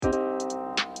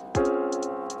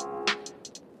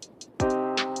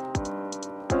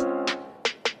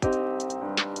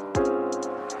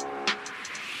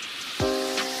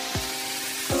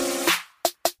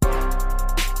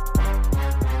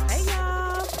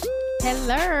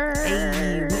Hello.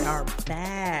 Hey, we are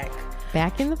back.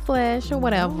 Back in the flesh or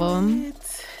whatever.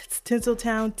 It's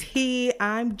Tinseltown Tea.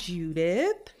 I'm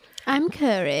Judith. I'm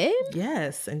Corinne.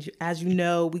 Yes, and as you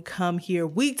know, we come here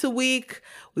week to week.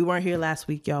 We weren't here last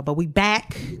week, y'all, but we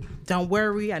back. Don't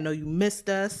worry. I know you missed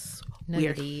us.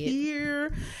 We're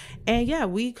here. And yeah,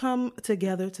 we come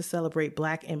together to celebrate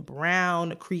Black and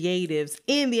Brown creatives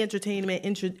in the entertainment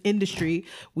industry.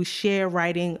 We share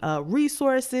writing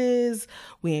resources.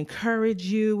 We encourage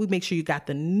you. We make sure you got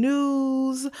the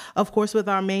news. Of course, with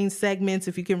our main segments,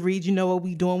 if you can read, you know what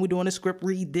we're doing. We're doing a script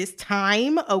read this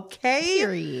time, okay?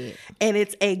 Period. And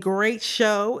it's a great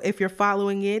show. If you're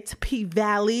following it,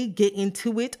 P-Valley, get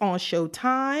into it on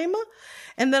Showtime.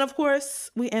 And then, of course,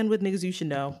 we end with Niggas You Should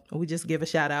Know. We just give a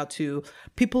shout out to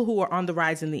people who are on the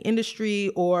rise in the industry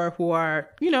or who are,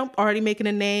 already making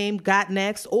a name, got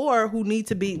next, or who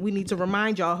we need to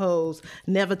remind y'all hoes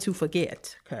never to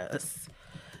forget because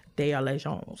they are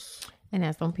legends. And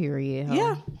that's on period.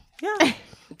 Huh?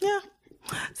 Yeah.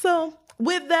 So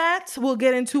with that, we'll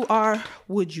get into our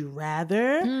Would You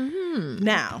Rather. Mm-hmm.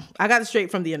 Now, I got it straight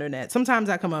from the internet. Sometimes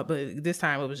I come up, but this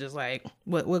time it was just like,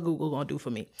 what Google gonna do for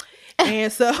me?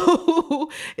 And so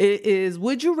it is,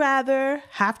 would you rather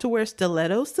have to wear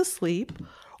stilettos to sleep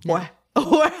or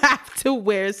have to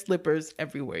wear slippers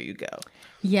everywhere you go?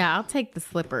 Yeah, I'll take the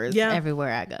slippers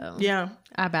everywhere I go. Yeah.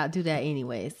 I about do that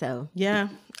anyway, so. Yeah,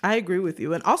 I agree with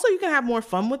you. And also you can have more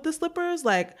fun with the slippers.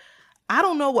 Like, I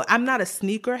don't know I'm not a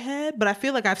sneakerhead, but I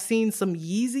feel like I've seen some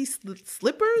Yeezy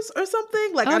slippers or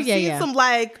something. Like I've seen some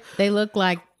like. They look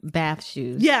like bath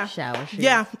shoes. Yeah. Shower shoes.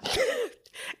 Yeah.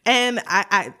 And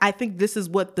I think this is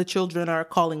what the children are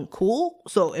calling cool.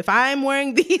 So if I'm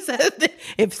wearing these,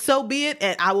 if so be it,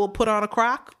 and I will put on a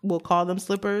Croc, we'll call them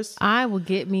slippers. I will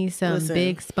get me some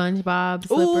big SpongeBob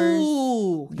slippers.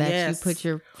 Ooh, that you put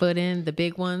your foot in, the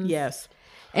big ones. Yes.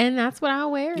 And that's what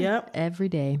I'll wear every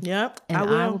day. Yep. And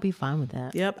I will be fine with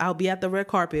that. Yep. I'll be at the red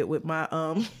carpet with my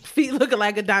feet looking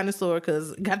like a dinosaur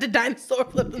because got the dinosaur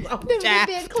flippers on the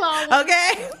big claw.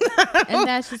 Okay. And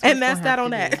that's just that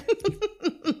on that.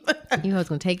 You know it's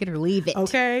gonna take it or leave it.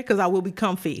 Okay, because I will be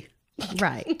comfy.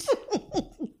 Right.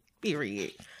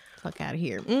 Period. Fuck out of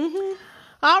here. Mm-hmm.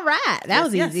 All right. That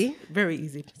was easy. Very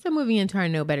easy. So moving into our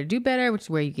Know Better, Do Better, which is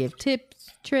where you give tips,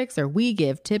 tricks, or we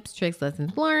give tips, tricks,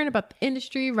 lessons learned about the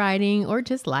industry, writing, or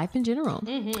just life in general.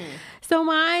 Mm-hmm. So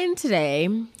mine today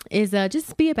is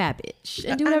just be a bad bitch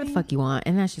and do whatever the fuck you want.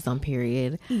 And that's just on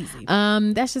period. Easy.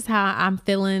 That's just how I'm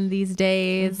feeling these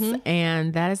days. Mm-hmm.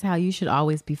 And that is how you should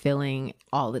always be feeling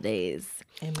all the days.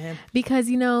 Amen. Because,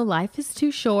 life is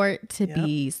too short to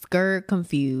be scared,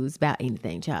 confused about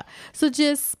anything, child. So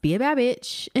just be a bad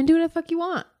bitch and do what the fuck you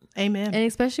want. Amen. And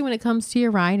especially when it comes to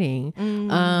your writing,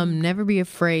 never be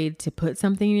afraid to put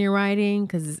something in your writing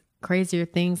because crazier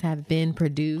things have been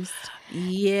produced.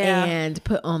 Yeah. And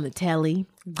put on the telly.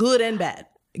 Good and bad.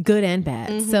 Good and bad.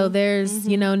 Mm-hmm. So there's,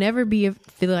 never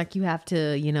feel like you have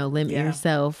to, limit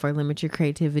yourself or limit your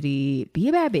creativity. Be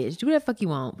a bad bitch. Do whatever the fuck you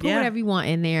want. Put whatever you want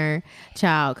in there,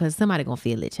 child, because somebody gonna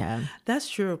feel it, child. That's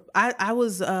true. I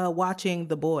was watching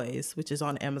The Boys, which is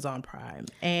on Amazon Prime.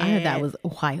 And I heard that was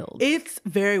wild. It's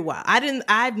very wild.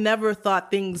 I've never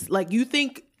thought things like you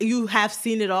think you have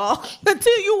seen it all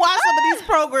until you watch some of these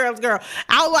programs, girl.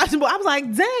 I was like,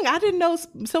 dang, I didn't know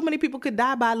so many people could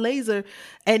die by laser.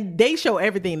 And they show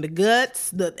everything, the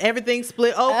guts, everything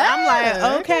split open. I'm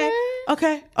like,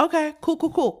 okay,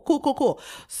 cool.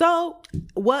 So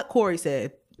what Corey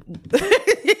said,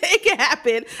 it can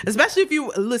happen, especially if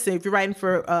you're writing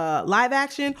for live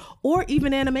action or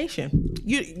even animation.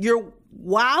 Your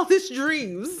wildest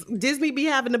dreams, Disney be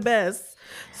having the best.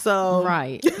 So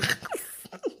right.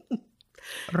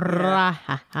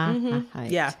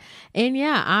 Yeah. And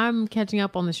I'm catching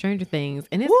up on the Stranger Things,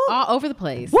 and it's all over the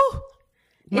place. Woo!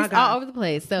 It's all over the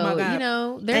place. So,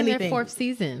 they're in their fourth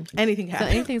season. Anything happens.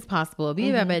 So anything's possible.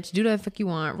 Be a bad bitch. Do whatever the fuck you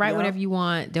want. Write whatever you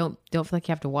want. Don't feel like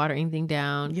you have to water anything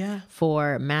down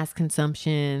for mass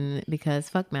consumption, because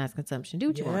fuck mass consumption. Do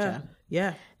what you want, y'all.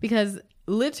 Yeah. Because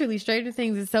literally Stranger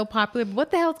Things is so popular. But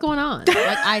what the hell's going on? Like,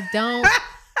 I don't...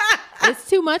 It's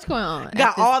too much going on.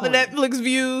 Got all the Netflix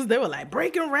views. They were like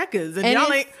breaking records, and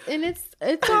y'all ain't. And it's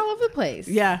all over the place.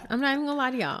 Yeah, I'm not even gonna lie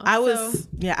to y'all.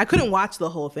 I couldn't watch the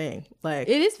whole thing. Like,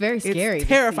 it is very scary. It's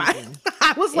terrifying.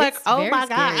 I was like, oh my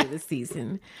god, this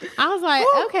season. I was like,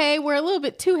 okay, we're a little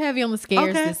bit too heavy on the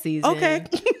scares this season. Okay,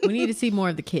 we need to see more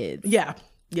of the kids. Yeah.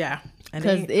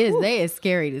 Because they is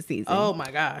scary this season. Oh my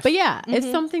gosh. But if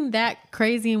something that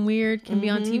crazy and weird can be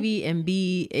on TV and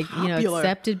be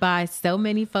accepted by so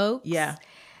many folks,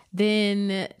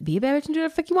 then be a bad bitch and do whatever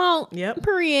the fuck you want. Yep.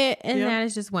 Period. And that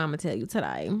is just what I'm gonna tell you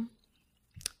today.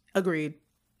 Agreed.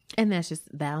 And that's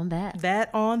just that on that. That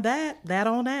on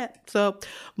that. So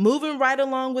moving right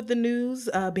along with the news,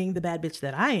 being the bad bitch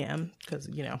that I am, because,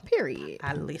 Period.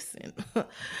 I listen.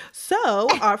 So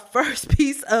our first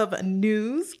piece of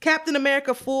news, Captain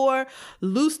America 4,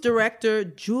 loose director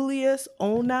Julius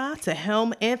Ona to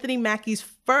helm Anthony Mackie's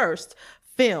first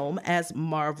film as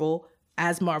Marvel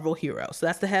hero. So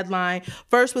that's the headline.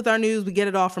 First with our news, we get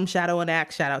it all from Shadow and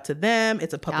Axe. Shout out to them.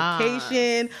 It's a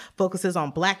publication, focuses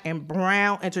on Black and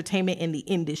brown entertainment in the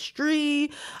industry.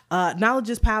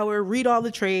 Knowledge is power. Read all the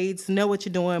trades. Know what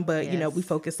you're doing. But, we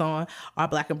focus on our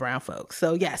Black and brown folks.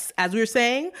 So yes, as we were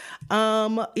saying,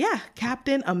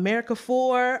 Captain America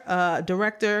 4,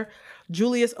 director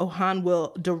Julius Ohan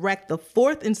will direct the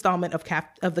fourth installment of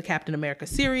the Captain America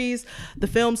series. The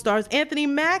film stars Anthony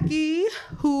Mackie,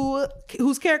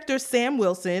 whose character Sam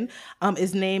Wilson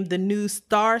is named the new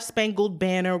Star-Spangled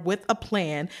Banner with a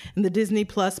Plan in the Disney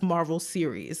Plus Marvel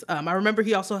series. I remember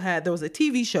there was a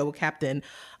TV show with Captain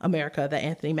America that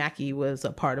Anthony Mackie was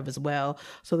a part of as well.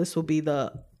 So this will be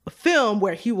the film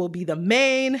where he will be the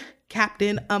main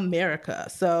Captain America.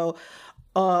 So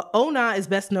Ona is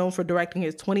best known for directing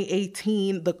his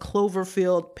 2018 The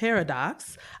Cloverfield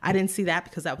Paradox. I didn't see that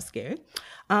because I was scared.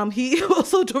 He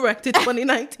also directed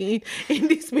 2019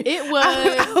 Indie Spirit.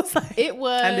 It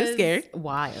was I'm just scared.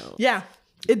 Wild. Yeah.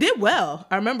 It did well.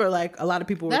 I remember a lot of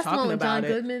people were talking about John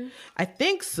Goodman? I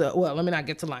think so. Well, let me not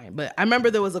get to lying, but I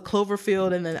remember there was a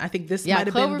Cloverfield, and then I think this might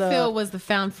have been Cloverfield was the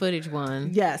found footage one.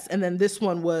 Yes, and then this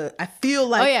one was, I feel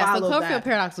like, so Cloverfield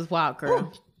Paradox was wild, girl.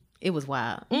 Ooh. It was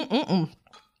wild.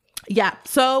 Yeah,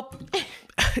 so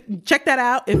check that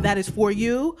out if that is for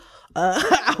you.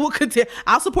 I will continue.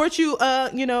 I'll support you,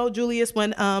 Julius,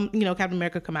 when Captain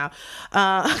America come out,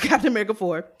 Captain America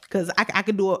 4, because I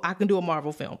can do a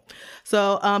Marvel film.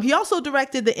 So he also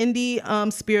directed the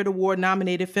Indie Spirit Award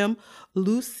nominated film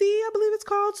Lucy, I believe it's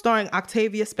called, starring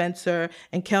Octavia Spencer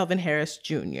and Kelvin Harris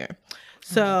Jr.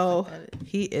 So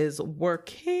he is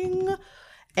working.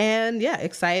 And yeah,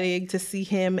 exciting to see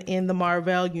him in the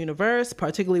Marvel universe,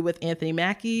 particularly with Anthony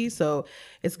Mackie. So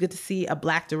it's good to see a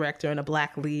Black director and a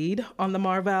Black lead on the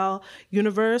Marvel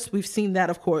universe. We've seen that,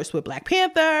 of course, with Black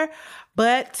Panther,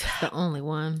 but the only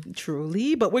one,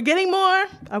 truly. But we're getting more.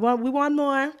 We want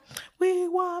more. We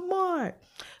want more.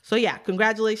 So yeah,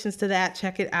 congratulations to that.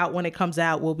 Check it out when it comes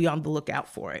out. We'll be on the lookout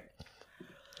for it.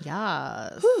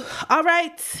 Yes. Whew. All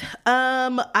right.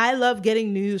 I love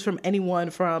getting news from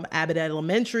anyone from Abbott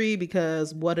Elementary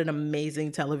because what an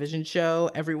amazing television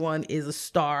show. Everyone is a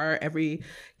star. Every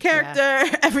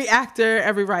character, every actor,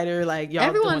 every writer, y'all.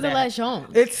 Everyone's a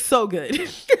legend. It's so good.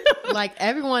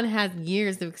 Everyone has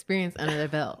years of experience under their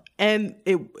belt. And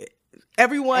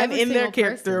everyone in their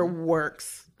character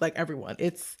works. Everyone.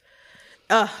 It's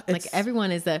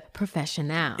everyone is a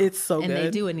professional. It's so good. And they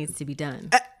do what needs to be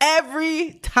done.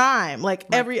 Every time,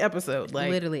 every episode,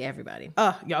 literally everybody.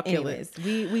 Y'all kill it.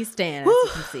 We stand, as you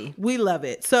can see. We love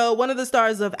it. So one of the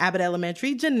stars of Abbott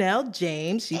Elementary, Janelle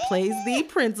James, she plays the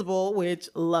principal, which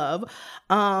love.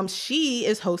 She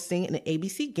is hosting an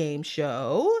ABC game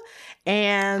show.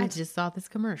 And I just saw this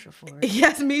commercial for it.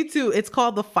 Yes, me too. It's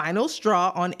called The Final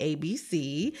Straw on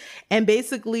ABC. And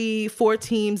basically 4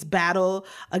 teams battle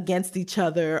against each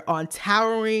other on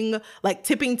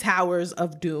tipping towers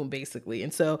of doom, basically.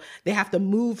 And so they have to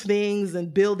move things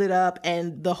and build it up.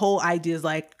 And the whole idea is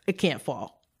it can't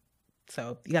fall.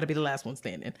 So you got to be the last one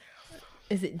standing.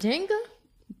 Is it Jenga?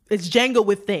 It's Jenga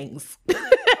with things.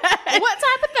 What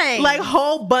type of thing?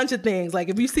 Whole bunch of things.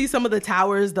 If you see some of the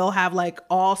towers, they'll have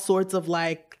all sorts of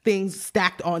things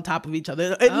stacked on top of each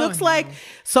other. It looks like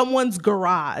someone's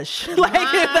garage.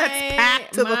 That's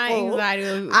packed to the full. My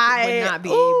anxiety would not be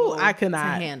able to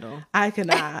handle. I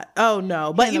cannot. Oh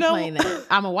no. But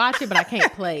I'm gonna watch it, but I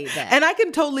can't play that. And I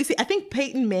can totally see. I think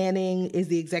Peyton Manning is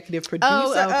the executive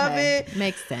producer of it.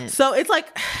 Makes sense. So it's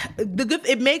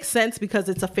it makes sense because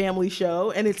it's a family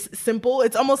show and it's simple.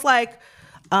 It's almost like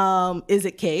Is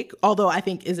It Cake? Although I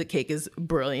think Is It Cake is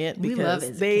brilliant because we love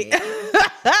Is It Cake.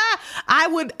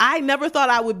 I never thought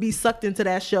I would be sucked into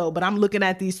that show, but I'm looking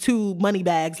at these 2 money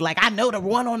bags I know the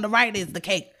one on the right is the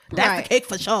cake. That's the cake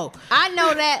for sure. I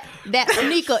know that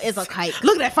sneaker is a cake.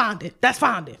 Look at that fondant. That's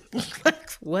fondant.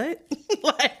 What?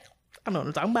 I don't know what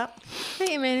I'm talking about.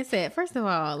 Hey man, it said, first of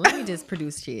all, let me just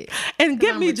produce shit. And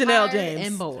get me Janelle James.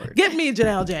 And bored. Get me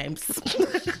Janelle James.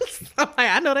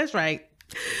 I know that's right.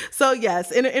 So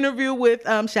yes, in an interview with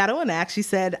Shadow and Axe, she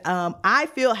said, I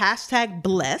feel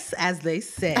 #bless, as they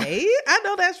say. I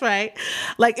know that's right.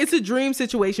 Like, it's a dream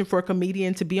situation for a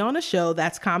comedian to be on a show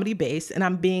that's comedy based, and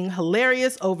I'm being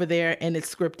hilarious over there and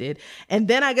it's scripted. And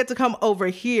then I get to come over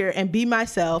here and be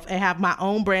myself and have my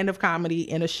own brand of comedy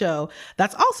in a show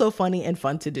that's also funny and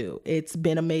fun to do. It's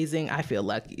been amazing. I feel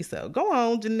lucky. So go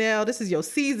on, Janelle. This is your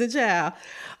season, child.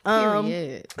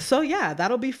 Period. So yeah,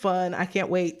 that'll be fun. I can't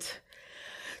wait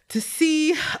to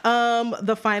see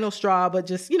the final straw, but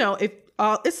just, if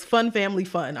it's fun family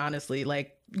fun, honestly.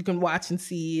 Like, you can watch and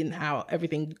see and how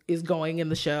everything is going in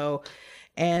the show.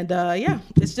 And yeah,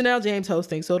 it's Janelle James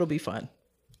hosting, so it'll be fun.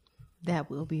 That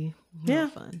will be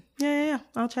fun. Yeah.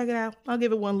 I'll check it out. I'll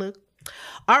give it one look.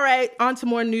 All right, on to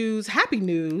more news. Happy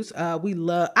news.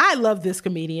 I love this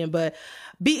comedian, but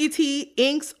BET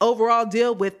Inc.'s overall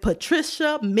deal with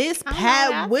Patricia Miss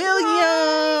Pat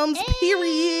Williams,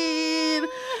 period,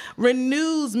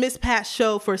 renews Miss Pat's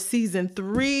show for season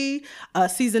 3.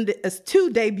 Season 2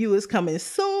 debut is coming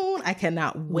soon. I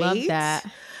cannot wait. Love that.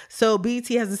 So BET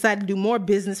has decided to do more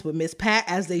business with Miss Pat,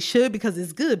 as they should, because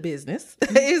it's good business.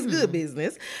 It's good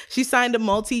business. She signed a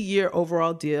multi-year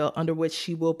overall deal under which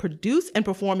she will produce and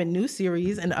perform in new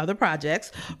series and other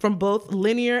projects from both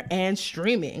linear and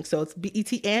streaming. So it's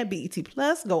BET and BET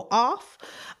Plus go off.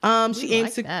 She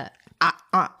aims to that.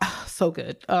 So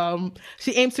good.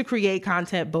 She aims to create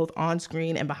content both on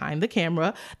screen and behind the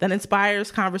camera that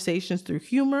inspires conversations through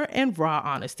humor and raw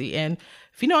honesty. And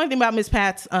if you know anything about Miss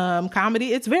Pat's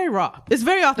comedy, it's very raw. It's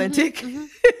very authentic.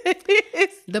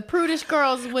 The prudish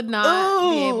girls would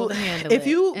not be able to handle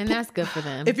it. And that's good for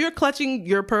them. If you're clutching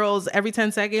your pearls every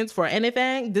 10 seconds for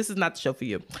anything, this is not the show for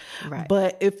you. Right.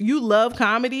 But if you love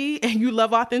comedy and you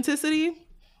love authenticity,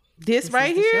 this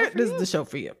right here, this is the show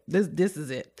for you. This is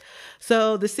it.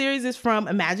 So the series is from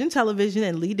Imagine Television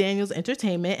and Lee Daniels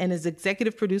Entertainment and is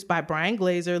executive produced by Brian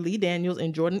Glazer, Lee Daniels,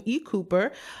 and Jordan E.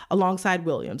 Cooper alongside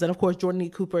Williams. And of course, Jordan E.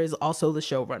 Cooper is also the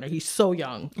showrunner. He's so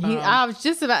young. I was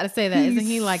just about to say that. Isn't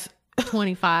he like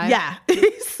 25? Yeah,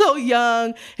 he's so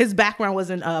young. His background was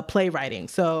in playwriting.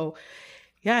 So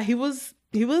yeah, he was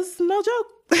no joke.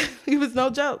 He was no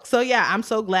joke. So yeah, I'm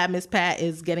so glad Miss Pat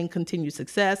is getting continued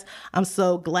success. I'm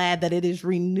so glad that it is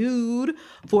renewed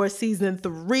for season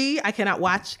 3. I cannot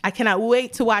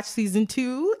wait to watch season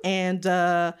 2. And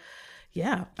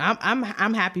yeah,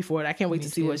 I'm happy for it. I can't wait to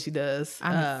see what she does.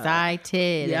 I'm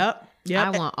excited. Yep.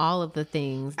 I want all of the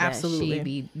things that she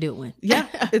be doing. Yeah,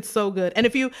 it's so good. And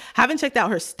if you haven't checked out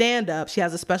her stand-up, she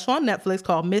has a special on Netflix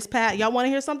called Miss Pat. Y'all want to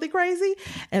hear something crazy?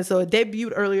 And so it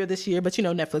debuted earlier this year, but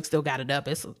Netflix still got it up.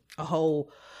 It's a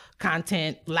whole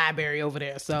content library over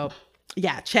there. So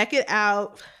yeah, check it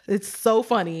out. It's so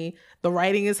funny. The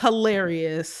writing is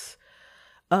hilarious.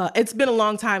 It's been a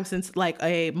long time since like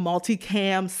a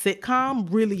multicam sitcom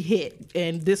really hit,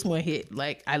 and this one hit.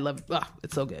 Like, I love it.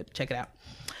 It's so good. Check it out.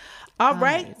 All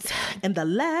right. And the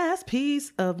last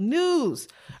piece of news,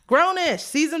 Grownish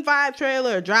season 5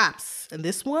 trailer drops. And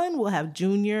this one will have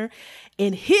Junior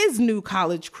in his new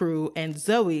college crew, and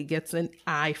Zoe gets an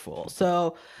eyeful.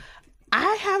 So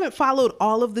I haven't followed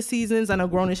all of the seasons. I know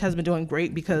Grownish has been doing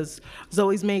great because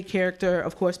Zoe's main character,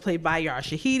 of course, played by Yara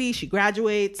Shahidi, she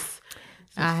graduates.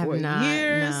 I have not.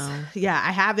 Years. No. Yeah,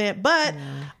 I haven't. But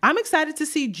I'm excited to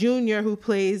see Junior, who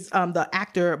plays the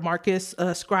actor Marcus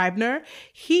Scribner.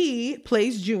 He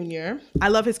plays Junior. I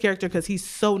love his character because he's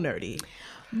so nerdy.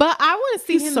 But I want to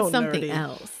see him so in something nerdy.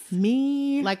 else.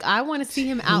 Me? Like, I want to see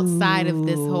him outside of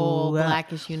this whole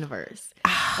Blackish universe.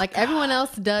 Like, everyone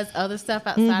else does other stuff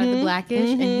outside of the Blackish,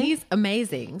 and he's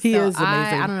amazing. He is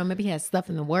amazing. I don't know, maybe he has stuff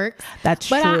in the works. That's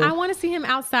but true. I want to see him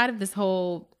outside of this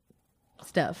whole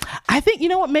stuff. I think, you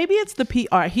know what, maybe it's the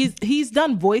PR. He's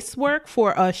done voice work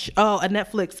for a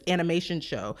Netflix animation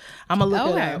show. I'm gonna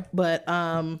look it up, but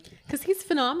because he's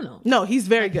phenomenal. No, he's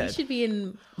very good. He should be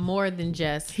in more than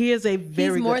just. He is a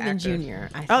very he's more good than actor. Junior.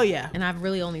 I think. Oh yeah, and I've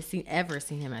really only ever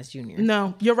seen him as Junior.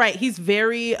 No, you're right. He's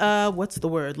very what's the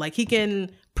word? Like, he can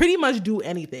pretty much do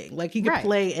anything. Like, he can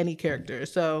play any character.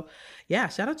 So yeah,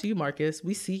 shout out to you, Marcus.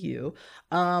 We see you.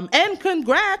 And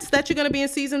congrats that you're going to be in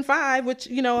season 5, which,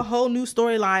 a whole new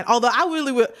storyline. Although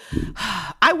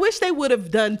I wish they would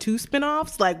have done 2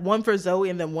 spinoffs, like one for Zoe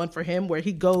and then one for him, where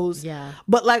he goes. Yeah.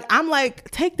 But like, I'm like,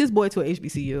 take this boy to a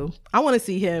HBCU. I want to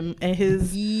see him and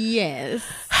his. Yes.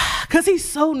 Because he's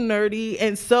so nerdy.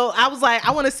 And so I was like,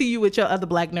 I want to see you with your other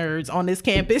Black nerds on this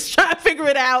campus trying to figure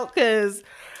it out, because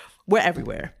we're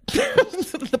everywhere.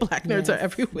 The Black nerds are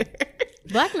everywhere.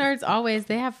 Black nerds always,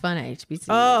 they have fun at HBCUs.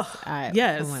 Oh,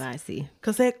 yes. From what I see.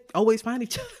 Because they always find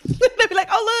each other. They be like,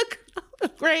 oh, look,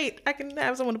 Great. I can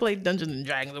have someone to play Dungeons and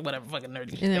Dragons or whatever fucking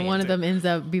nerdy shit. And then one of them ends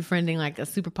up befriending like a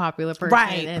super popular person.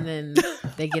 Right. And then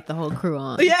they get the whole crew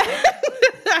on. Yeah.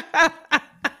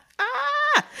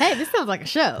 Hey, this sounds like a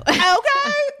show.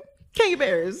 Okay. King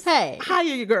Bears. Hey. Hire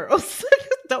your girls.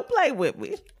 Don't play with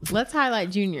me. Let's highlight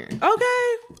Junior. Okay.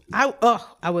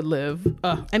 I would live.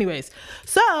 Anyways,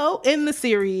 so in the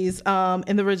series,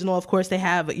 in the original, of course, they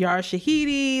have Yara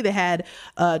Shahidi, they had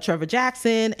Trevor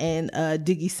Jackson and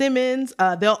Diggy Simmons.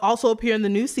 They'll also appear in the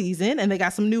new season, and they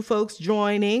got some new folks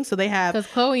joining. So they have Because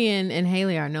Chloe and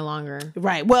Haley are no longer.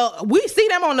 right. Well, we see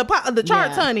them on the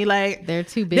charts, Yeah. honey. Like They're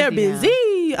too busy. they're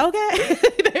busy. Okay,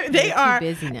 they are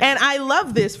busy now. and I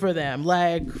love this for them.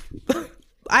 Like.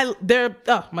 They're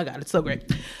oh my god, it's so great.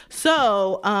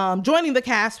 So joining the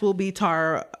cast will be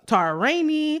Tara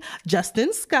Rainey,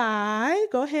 Justin Sky,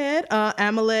 go ahead,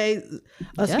 Amelie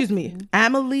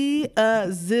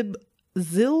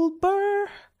Zilber,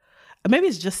 maybe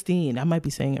it's Justine, I might be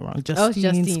saying it wrong.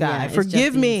 Justine Sky, yeah, it's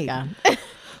forgive Justine me. Sky.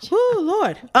 Oh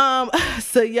Lord.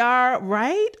 Sayar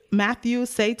Wright, Matthew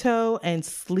Sato, and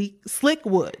Slick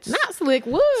Woods. Not Slick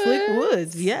Woods. Slick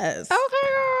Woods, yes. Okay,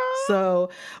 girl. So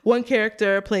one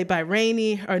character played by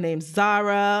Rainey, her name's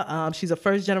Zara. She's a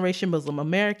first-generation Muslim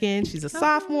American. She's a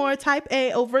sophomore, type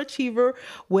A overachiever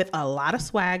with a lot of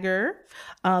swagger.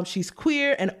 She's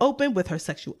queer and open with her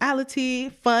sexuality,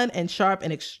 fun and sharp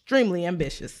and extremely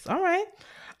ambitious. All right.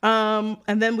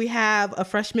 And then we have a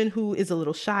freshman who is a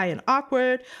little shy and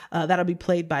awkward. That'll be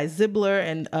played by Zibler,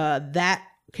 and that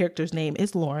character's name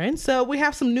is Lauren. So we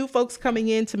have some new folks coming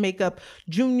in to make up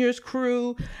Junior's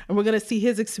crew, and we're gonna see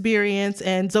his experience.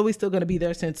 And Zoe's still gonna be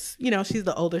there since she's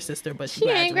the older sister, but She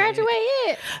ain't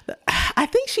graduated. I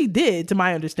think she did, to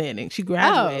my understanding. She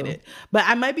graduated, but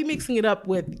I might be mixing it up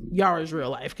with Yara's real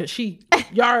life because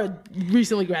Yara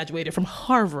recently graduated from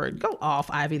Harvard. Go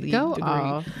off, Ivy League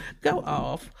degree. Go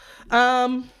off.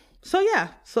 So yeah,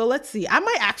 so let's see. I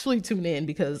might actually tune in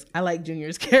because I like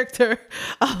Junior's character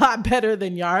a lot better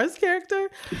than Yara's character.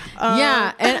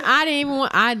 Yeah, and I didn't even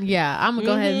want. I'm gonna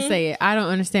go ahead and say it. I don't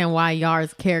understand why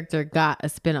Yara's character got a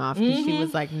spinoff because she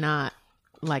was like not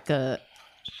like a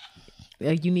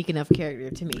unique enough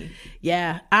character to me.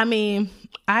 Yeah, I mean,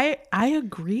 I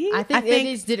agree. I think they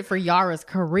just did it for Yara's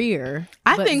career.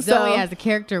 I think Zoe so. as a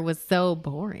character was so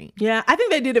boring. Yeah, I think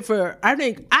they did it for. I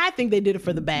think they did it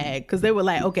for the bag because they were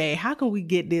like, okay, how can we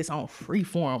get this on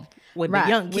Freeform with the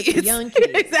young kids? With the young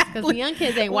kids, Exactly. Because the young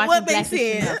kids ain't watching What Black makes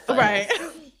History sense, Month. right?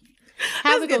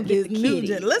 How we gonna get the new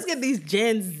kiddies? Let's get these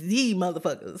Gen Z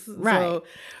motherfuckers. Right. So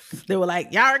they were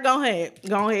like, y'all go ahead.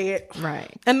 Right.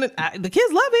 And the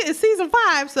kids love it. It's season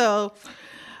 5, so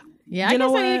Yeah, I You guess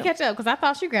know I need to what? catch up because I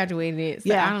thought she graduated. So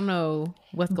Yeah. I don't know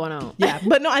what's going on. yeah.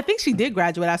 But no, I think she did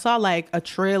graduate. I saw like a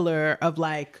trailer of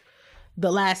like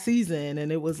the last season,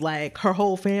 and it was like her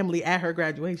whole family at her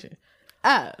graduation.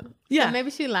 Oh. Yeah. So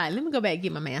maybe she like, let me go back and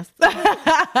get my master's.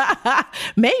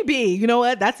 Maybe. You know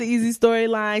what? That's an easy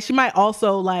storyline. She might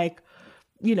also like,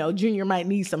 Junior might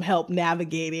need some help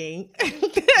navigating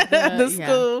the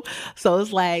school. So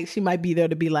it's like she might be there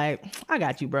to be like, I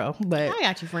got you, bro. But I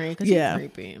got you, friend, because yeah.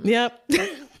 she's creepy. Yep.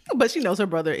 But she knows her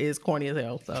brother is corny as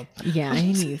hell. So Yeah,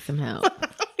 he needs some help.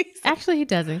 Actually, he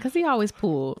doesn't because he always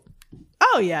pulled.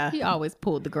 oh yeah. He always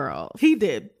pulled the girls. He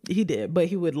did. But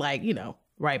he would like,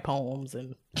 write poems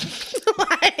and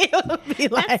it would be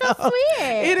like, That's so sweet.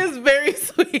 It is very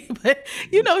sweet. But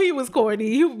he was corny.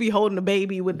 He would be holding a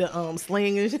baby with the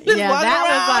sling and shit. Yeah, that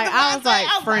was like, I was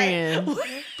like, friend.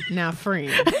 friend. Now,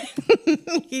 friend.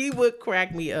 He would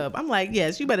crack me up. I'm like,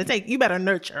 yes, you better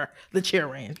nurture the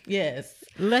children. Yes.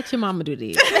 Let your mama do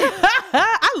this.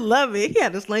 I love it. He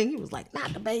had a sling. He was like,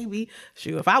 not the baby.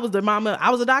 Shoot, if I was the mama, I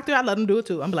was a doctor, I'd let him do it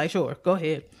too. I'm like, sure, go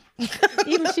ahead.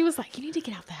 Even she was like, you need to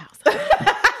get out the house.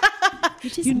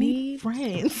 You need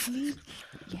friends.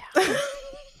 Yeah.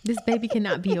 This baby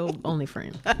cannot be your only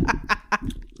friend.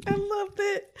 I loved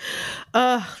it.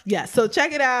 Yeah, so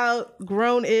check it out.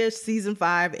 Grown-ish season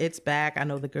 5. It's back. I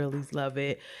know the girlies love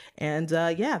it. And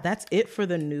yeah, that's it for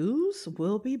the news.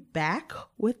 We'll be back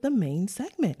with the main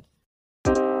segment.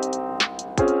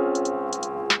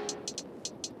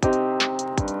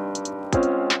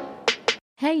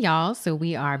 Hey y'all, so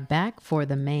we are back for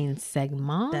the main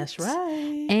segment. That's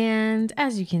right. And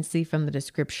as you can see from the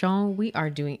description, we are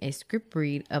doing a script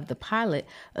read of the pilot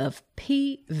of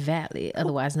P Valley,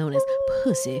 otherwise known as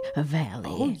Pussy Valley.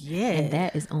 Oh, yeah. And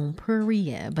that is on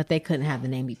Perea, but they couldn't have the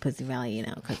name be Pussy Valley,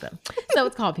 because so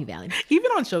it's called P Valley. Even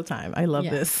on Showtime, I love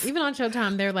this. Even on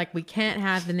Showtime, they're like, we can't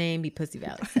have the name be Pussy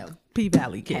Valley. So P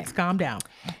Valley kids, calm down.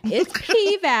 it's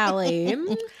P Valley.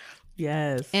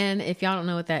 Yes. And if y'all don't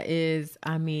know what that is,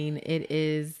 I mean, it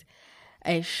is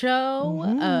A show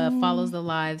follows the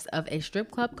lives of a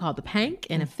strip club called The Pank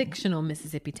in a fictional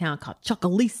Mississippi town called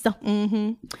Chucalissa.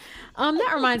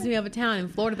 That reminds me of a town in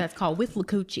Florida that's called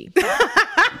Withlacoochee.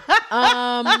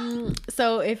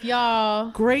 So if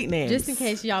y'all, great names, just in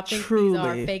case y'all think these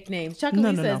are fake names,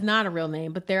 Chucalissa is not a real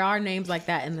name, but there are names like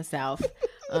that in the South.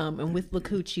 And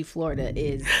Withlacoochee, Florida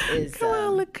is come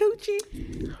on,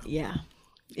 Lacoochee. Yeah.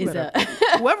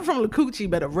 Whoever from Lacoochee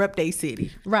better rep they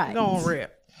city. Right. Go on,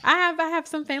 rep. I have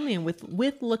some family in with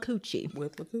Lacoochee.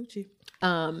 With Lacoochee.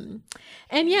 And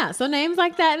yeah, so names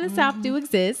like that in the South do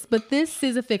exist, but this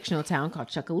is a fictional town called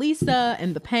Chucalissa,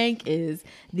 and the Pank is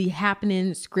the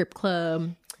happening script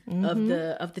club of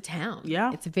the town.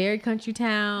 Yeah. It's a very country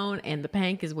town, and the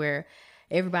Pank is where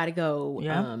everybody go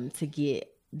to get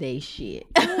they shit.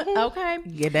 Okay.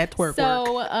 Get that twerk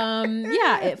so, work.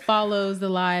 Yeah, it follows the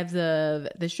lives of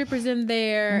the strippers in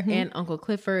there and Uncle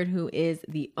Clifford, who is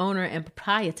the owner and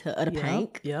proprietor of the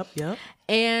Pank. Yep.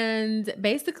 And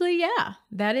basically, yeah,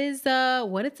 that is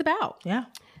what it's about. Yeah.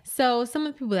 So some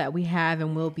of the people that we have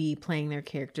and will be playing their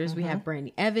characters, we have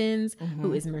Brandy Evans,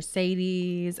 who is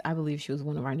Mercedes. I believe she was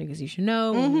one of our niggas you should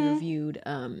know when we reviewed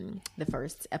the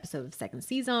first episode of the second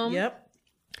season. Yep.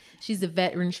 She's a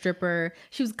veteran stripper.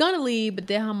 She was gonna leave, but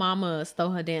then her mama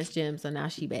stole her dance gym, so now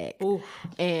she back. Ooh.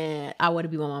 And I want to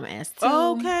be what mama asked too.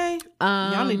 Okay.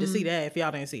 Y'all need to see that if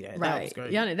y'all didn't see that. Right.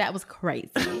 That was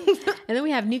great. That was crazy. And then we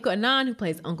have Nico Anand, who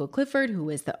plays Uncle Clifford, who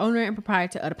is the owner and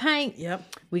proprietor of the Pank.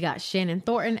 Yep. We got Shannon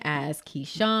Thornton as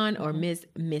Keyshawn, or Miss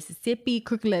Mississippi,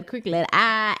 crooked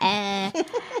eye.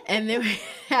 And then we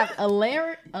have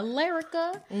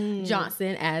Alarica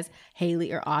Johnson as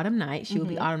Haley, or Autumn Night. She will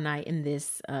be Autumn Night in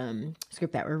this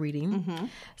script that we're reading.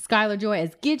 Skylar Joy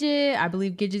as Gidget. I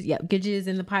believe Gidget is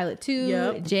in the pilot too.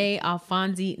 Yep. Jay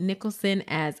Alfonsi Nicholson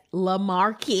as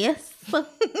Lamarcus /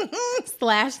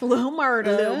 Lil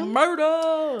Murda.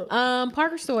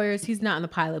 Parker Sawyers, he's not in the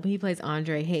pilot, but he plays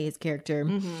Andre Hayes' character.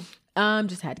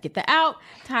 Just had to get that out.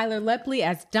 Tyler Lepley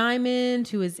as Diamond,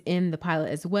 who is in the pilot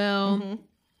as well.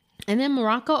 And then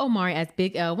Morocco Omari as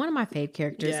Big L, one of my fave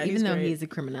characters, even though he's a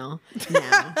criminal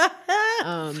now.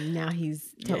 Now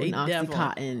he's toting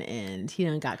Oxycontin, and he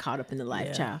done got caught up in the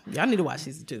life, child. Y'all need to watch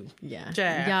season 2. Yeah.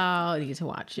 Child. Y'all need to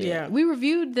watch it. Yeah. We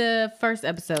reviewed the first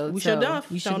episode. You should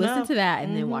listen to that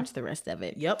and then watch the rest of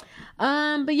it. Yep.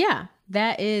 But yeah,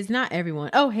 that is not everyone.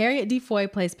 Oh, Harriet D. Foy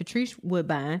plays Patrice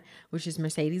Woodbine, which is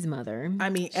Mercedes' mother. I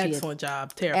mean, excellent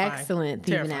job. Terrifying. Excellent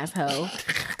thieving asshole.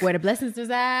 Where the blessings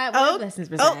reside.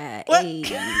 Hey.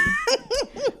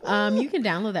 You can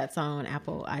download that song on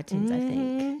Apple iTunes, I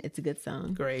think. It's a good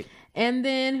song. Great. And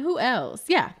then who else?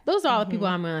 Yeah, those are all the people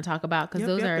I'm going to talk about, because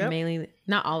those are mainly,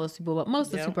 not all those people, but most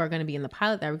of those people are going to be in the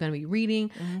pilot that we're going to be reading.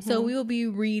 So we will be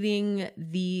reading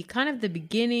the kind of the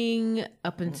beginning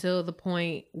up until the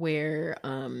point where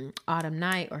Autumn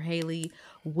Night, or Haley,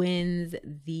 wins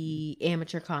the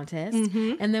amateur contest.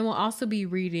 And then we'll also be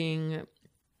reading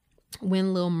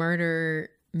when Lil Murder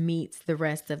meets the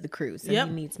rest of the crew. So he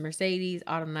meets Mercedes,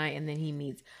 Autumn Night, and then he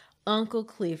meets Uncle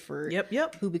Clifford.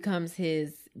 Who becomes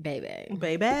his baby.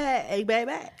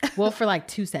 Well, for like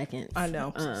 2 seconds. I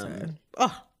know.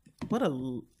 What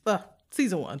a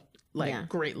season 1.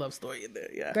 Great love story in there.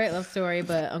 Yeah. Great love story,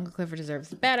 but Uncle Clifford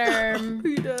deserves better.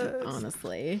 He does.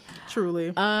 Honestly. Truly.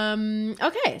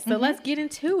 Okay, so let's get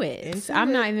into it.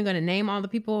 I'm not even going to name all the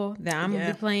people that I'm going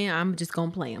to be playing. I'm just going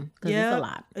to play them, because it's a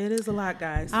lot. It is a lot,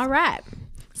 guys. All right.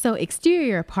 So,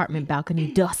 exterior apartment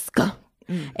balcony dusk.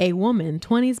 A woman,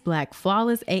 20s black,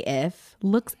 flawless AF,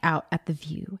 looks out at the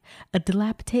view. A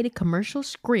dilapidated commercial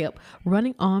strip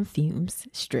running on fumes.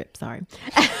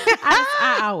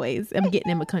 I always am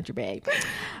getting in a country bag.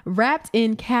 Wrapped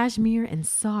in cashmere and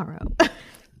sorrow.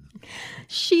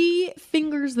 She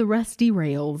fingers the rusty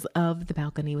rails of the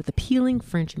balcony with a peeling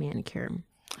French manicure.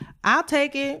 I'll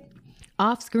take it.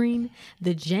 Off screen,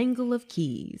 the jangle of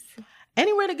keys.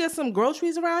 Anywhere to get some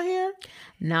groceries around here?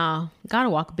 Nah, gotta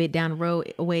walk a bit down the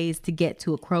road a ways to get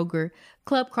to a Kroger.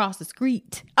 Club across the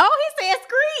street. Oh, he said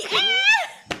street.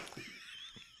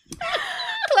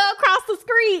 Club across the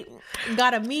street.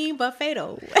 Got a mean buffet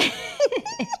though.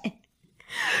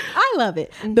 I love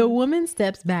it. The woman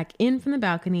steps back in from the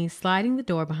balcony, sliding the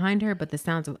door behind her, but the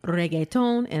sounds of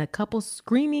reggaeton and a couple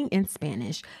screaming in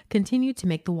Spanish continue to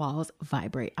make the walls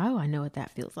vibrate. Oh, I know what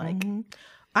that feels like.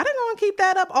 I didn't want to keep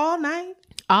that up all night.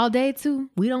 All day, too.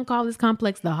 We don't call this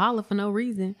complex the holler for no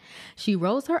reason. She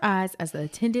rolls her eyes as the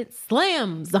attendant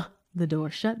slams The door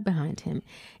shut behind him.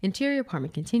 Interior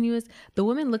apartment continuous. The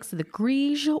woman looks at the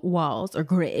greige walls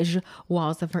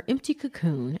of her empty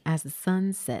cocoon as the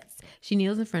sun sets. She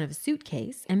kneels in front of a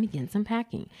suitcase and begins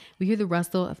unpacking. We hear the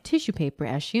rustle of tissue paper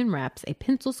as she unwraps a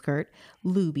pencil skirt,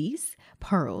 lubies,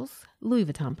 pearls, Louis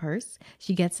Vuitton purse.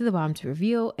 She gets to the bottom to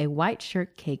reveal a white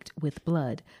shirt caked with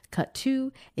blood. Cut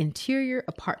 2, interior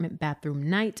apartment bathroom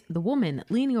night. The woman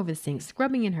leaning over the sink,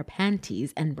 scrubbing in her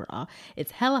panties and bra.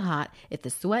 It's hella hot. If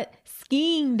the sweat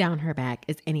skiing down her back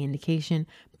is any indication,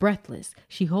 breathless,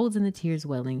 she holds in the tears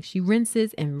welling. She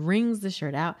rinses and wrings the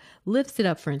shirt out, lifts it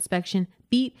up for inspection.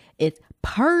 Beat, it's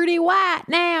purty white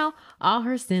now. All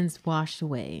her sins washed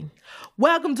away.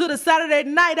 Welcome to the Saturday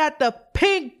night at the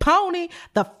Pink Pony,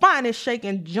 the finest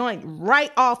shaking joint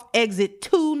right off exit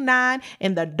 29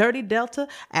 in the Dirty Delta,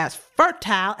 as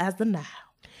fertile as the Nile.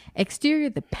 Exterior,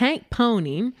 the Pink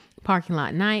Pony. Parking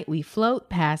lot night, we float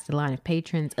past a line of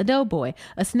patrons, a doughboy,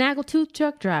 a snaggletooth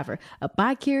truck driver, a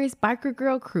bi-curious biker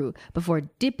girl crew before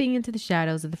dipping into the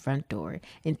shadows of the front door.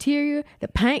 Interior, the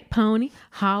Pink Pony,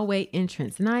 hallway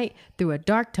entrance night. Through a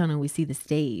dark tunnel, we see the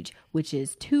stage, which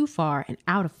is too far and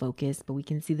out of focus, but we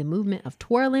can see the movement of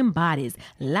twirling bodies,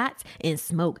 lights and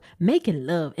smoke, making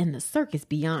love in the circus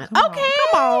beyond. Come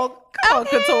on,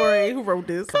 Katori, who wrote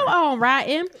this? Come on,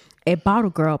 writing. A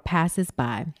bottle girl passes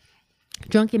by.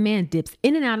 Drunken man dips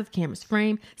in and out of the camera's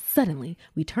frame. Suddenly,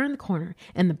 we turn the corner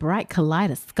and the bright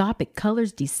kaleidoscopic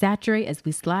colors desaturate as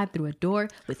we slide through a door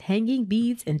with hanging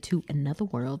beads into another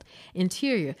world.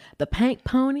 Interior, the Pink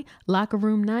Pony, locker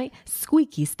room night,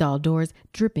 squeaky stall doors,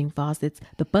 dripping faucets,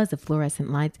 the buzz of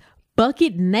fluorescent lights.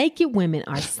 Bucket naked women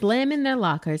are slamming their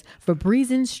lockers for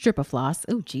breezing stripper floss.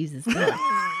 Oh, Jesus.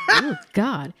 Oh,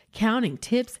 God. Counting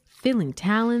tips. Filling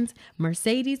talons.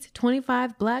 Mercedes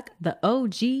 25 black, the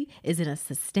OG, is in a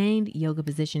sustained yoga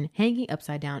position, hanging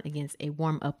upside down against a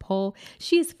warm-up pole.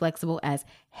 She is flexible as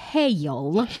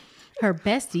hell. Her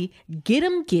bestie, Get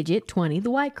 'em Gidget 20,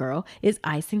 the white girl, is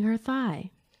icing her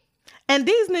thigh. And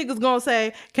these niggas gonna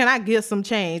say, can I get some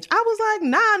change? I was like,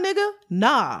 nah, nigga,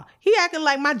 nah. He acting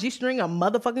like my G-string a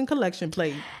motherfucking collection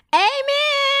plate. Amen.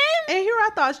 And here I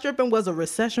thought stripping was a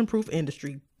recession-proof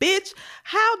industry. Bitch,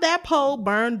 how that pole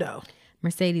burned though?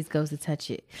 Mercedes goes to touch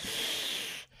it.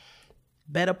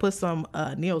 Better put some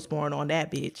Neosporin on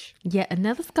that bitch. Yet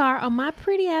another scar on my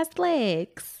pretty ass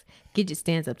legs. Gidget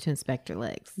stands up to inspect her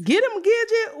legs. Get him,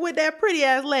 Gidget, with that pretty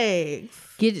ass legs.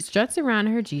 Gidget struts around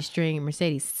her G-string.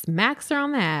 Mercedes smacks her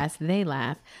on the ass. They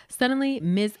laugh. Suddenly,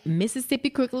 Miss Mississippi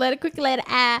Crooked Letter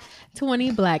I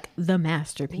 20 Black, the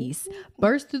masterpiece,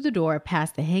 bursts through the door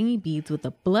past the hanging beads with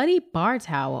a bloody bar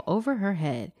towel over her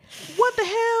head. What the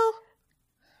hell?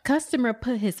 Customer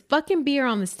put his fucking beer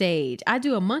on the stage. I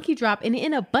do a monkey drop and it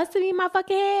end up busting me in my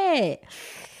fucking head.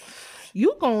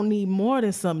 You gonna need more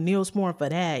than some Neosporin for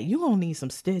that. You gonna need some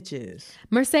stitches.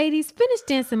 Mercedes, finish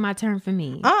dancing my turn for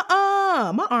me.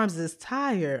 My arms is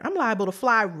tired. I'm liable to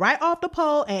fly right off the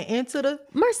pole and into the...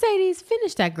 Mercedes,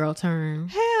 finish that girl turn.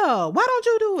 Hell, why don't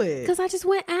you do it? Because I just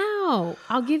went out.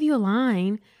 I'll give you a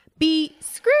line. Beat,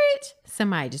 screech.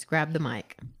 Somebody just grabbed the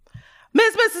mic.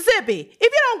 Miss Mississippi, if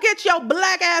you don't get your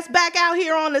black ass back out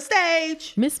here on the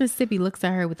stage... Miss Mississippi looks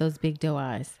at her with those big doe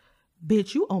eyes.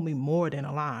 Bitch, you owe me more than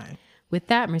a line. With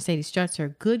that, Mercedes struts her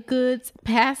good goods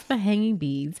past the hanging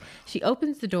beads. She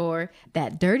opens the door.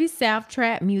 That dirty South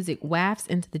trap music wafts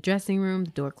into the dressing room.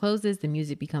 The door closes. The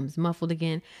music becomes muffled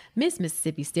again. Miss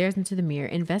Mississippi stares into the mirror,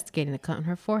 investigating the cut on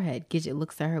her forehead. Gidget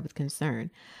looks at her with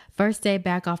concern. First day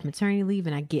back off maternity leave,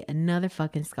 and I get another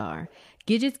fucking scar.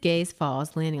 Gidget's gaze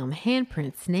falls, landing on the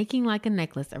handprint, snaking like a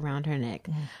necklace around her neck.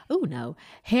 Oh no,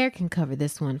 hair can cover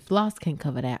this one. Floss can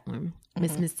cover that one.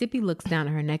 Miss Mississippi looks down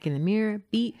at her neck in the mirror.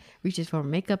 Beat reaches for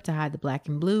makeup to hide the black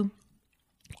and blue.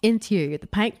 Interior, the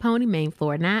Pink Pony main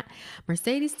floor night.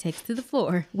 Mercedes takes to the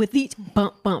floor. With each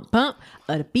bump, bump, bump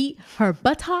of the beat, her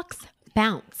buttocks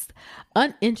bounce.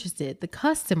 Uninterested, the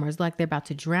customers like they're about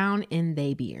to drown in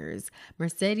they beers.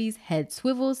 Mercedes head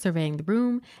swivels, surveying the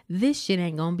room. This shit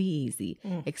ain't gonna be easy.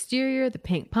 Exterior, the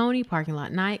Pink Pony parking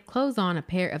lot night. Clothes on, a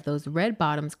pair of those red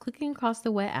bottoms clicking across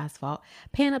the wet asphalt.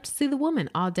 Pan up to see the woman,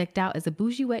 all decked out as a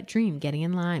bougie wet dream getting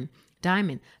in line.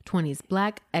 Diamond, 20s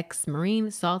black,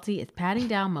 ex-marine, salty, is patting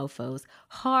down mofos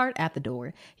hard at the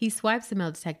door. He swipes the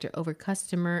metal detector over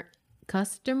customer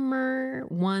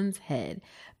one's head.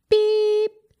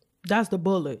 Beep. That's the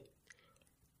bullet.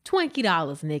 $20,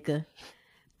 nigga.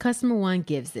 Customer one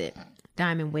gives it.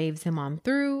 Diamond waves him on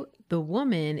through. The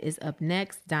woman is up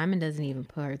next. Diamond doesn't even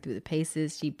put her through the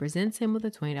paces. She presents him with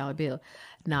a $20 bill.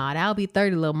 Nah, that'll be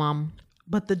 $30, little mama.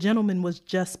 But the gentleman was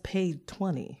just paid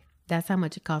 $20. That's how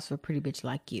much it costs for a pretty bitch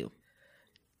like you.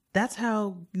 That's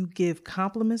how you give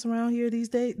compliments around here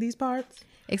these parts?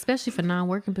 Especially for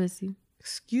non-working pussy.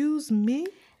 Excuse me?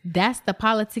 That's the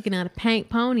politicking of the pink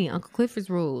pony, Uncle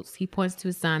Clifford's rules. He points to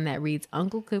a sign that reads,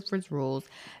 Uncle Clifford's rules.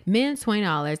 Men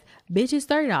 $20, bitches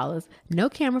 $30. No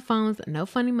camera phones, no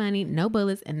funny money, no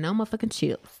bullets, and no motherfucking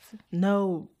chips.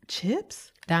 No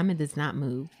chips? Diamond does not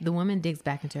move. The woman digs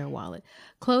back into her wallet.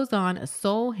 Clothes on, a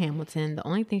Soul Hamilton, the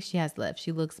only thing she has left.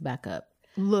 She looks back up.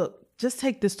 Look, just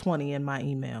take this 20 in my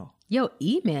email. Yo,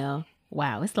 email?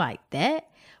 Wow, it's like that?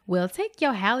 Well, take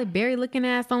your Halle Berry looking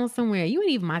ass on somewhere. You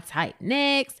ain't even my type.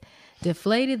 Next.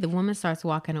 Deflated, the woman starts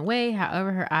walking away.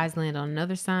 However, her eyes land on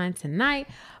another sign. Tonight,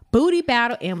 booty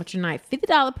battle amateur night,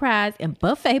 $50 prize and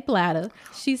buffet platter.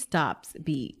 She stops,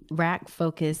 rack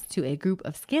focused to a group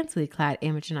of scantily clad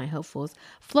amateur night hopefuls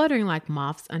fluttering like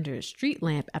moths under a street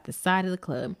lamp at the side of the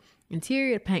club.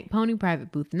 Interior Pink Pony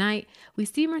private booth night. We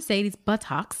see Mercedes'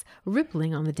 buttocks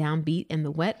rippling on the downbeat in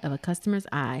the wet of a customer's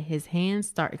eye. His hands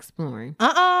start exploring.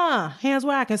 Hands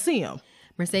where I can see him.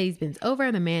 Mercedes bends over.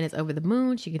 The man is over the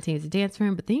moon. She continues to dance for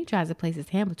him, but then he tries to place his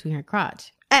hand between her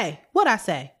crotch. Hey, what'd I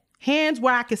say? Hands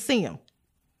where I can see him.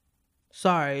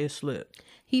 Sorry, it slipped.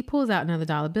 He pulls out another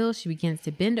dollar bill. She begins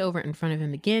to bend over in front of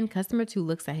him again. Customer 2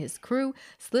 looks at his crew,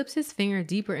 slips his finger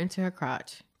deeper into her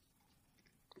crotch.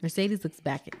 Mercedes looks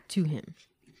back to him.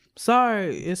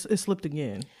 Sorry, it slipped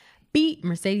again. Beat.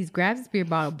 Mercedes grabs his beer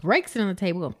bottle, breaks it on the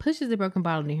table, and pushes the broken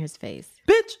bottle near his face.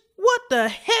 Bitch, what the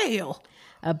hell?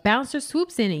 A bouncer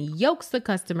swoops in and yokes the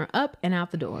customer up and out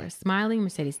the door. Smiling,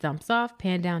 Mercedes stomps off,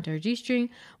 pan down to her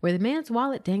G-string, where the man's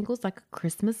wallet dangles like a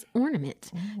Christmas ornament.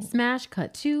 Smash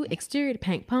cut 2, exterior to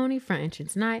Pink Pony, front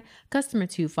entrance night, customer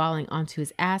 2 falling onto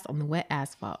his ass on the wet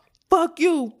asphalt. Fuck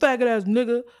you, faggot ass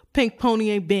nigga. Pink Pony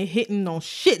ain't been hitting on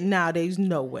shit nowadays,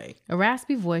 no way. A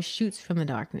raspy voice shoots from the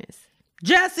darkness.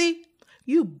 Jesse,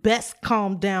 you best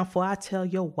calm down before I tell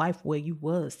your wife where you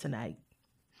was tonight.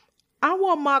 I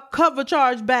want my cover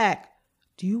charge back.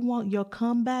 Do you want your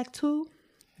comeback too?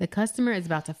 The customer is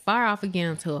about to fire off again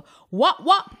until wop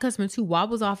wop. Customer 2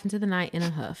 wobbles off into the night in a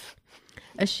huff.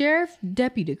 A sheriff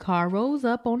deputy car rolls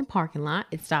up on the parking lot.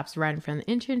 It stops right in front of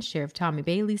the entrance. Sheriff Tommy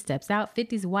Bailey steps out,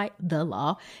 50's white, the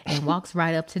law, and walks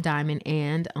right up to Diamond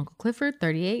and Uncle Clifford,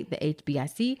 38, the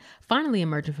HBIC, finally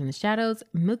emerging from the shadows.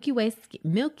 Milky way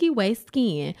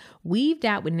skin, weaved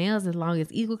out with nails as long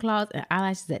as eagle claws and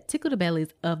eyelashes that tickle the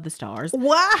bellies of the stars.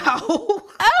 Wow.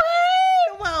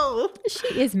 Whoa.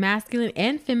 She is masculine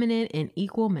and feminine in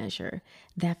equal measure.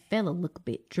 That fella look a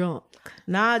bit drunk.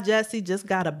 Nah, Jesse just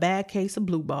got a bad case of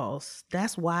blue balls.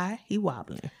 That's why he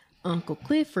wobbling. Uncle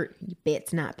Clifford, you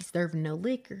best not be serving no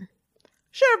liquor.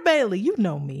 Sheriff Bailey, you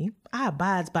know me. I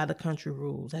abides by the country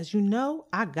rules. As you know,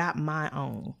 I got my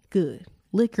own. Good.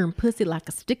 Liquor and pussy like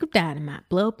a stick of dynamite.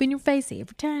 Blow up in your face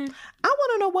every time. I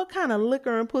want to know what kind of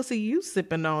liquor and pussy you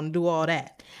sipping on to do all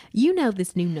that. You know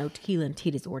this new no tequila and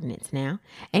titties ordinance now.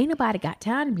 Ain't nobody got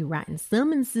time to be writing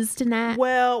summonses tonight.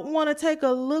 Well, want to take a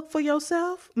look for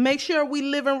yourself? Make sure we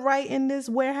living right in this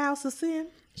warehouse of sin.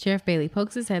 Sheriff Bailey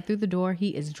pokes his head through the door. He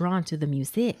is drawn to the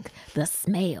music, the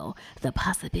smell, the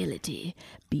possibility.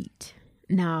 Beat.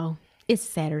 No, it's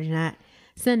Saturday night.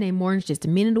 Sunday morning's just a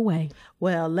minute away.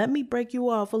 Well, let me break you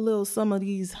off a little some of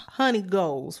these honey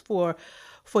goals for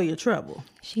your trouble.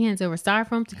 She hands over a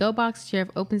styrofoam to-go box. The sheriff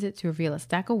opens it to reveal a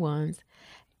stack of ones.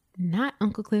 Not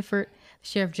Uncle Clifford. The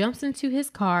sheriff jumps into his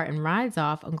car and rides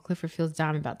off. Uncle Clifford feels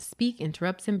Diamond about to speak,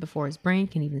 interrupts him before his brain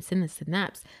can even send the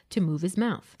synapse to move his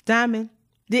mouth. Diamond,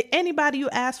 did anybody you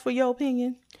ask for your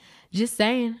opinion? Just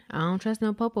saying. I don't trust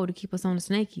no popo to keep us on the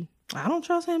snaky. I don't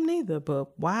trust him neither,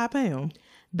 but why pay him?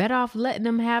 Better off letting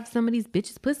them have some of these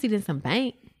bitches' pussy than some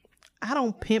bank. I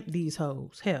don't pimp these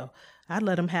hoes. Hell, I'd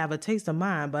let them have a taste of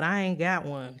mine, but I ain't got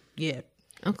one yet.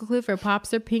 Uncle Clifford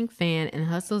pops her pink fan and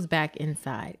hustles back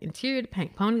inside. Interior to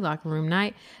Pink Pony locker room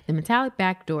night. The metallic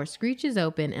back door screeches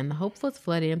open and the hopefuls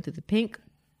flood in through the Pink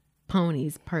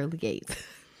Pony's pearly gates.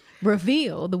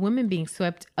 Reveal the women being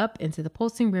swept up into the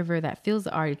pulsing river that fills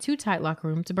the already too tight locker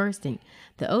room to bursting.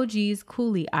 The OGs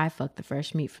coolly eye fuck the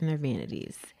fresh meat from their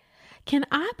vanities. Can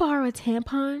I borrow a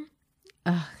tampon?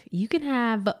 You can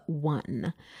have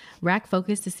one. Rack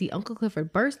focused to see Uncle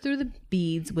Clifford burst through the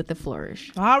beads with a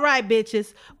flourish. All right,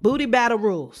 bitches. Booty battle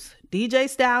rules. DJ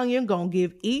Stallion gonna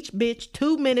give each bitch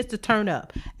 2 minutes to turn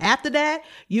up. After that,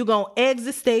 you gonna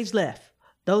exit stage left.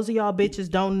 Those of y'all bitches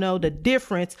don't know the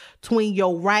difference between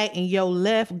your right and your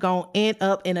left gonna end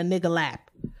up in a nigga lap.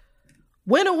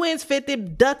 Winner wins 50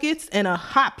 ducats and a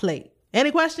hot plate.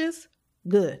 Any questions?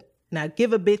 Good. Now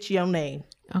give a bitch your name.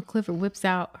 Uncle Clifford whips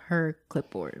out her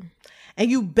clipboard. And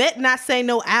you bet not say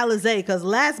no Alizé, because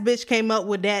last bitch came up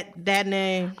with that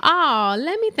name. Oh,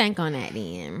 let me think on that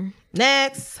then.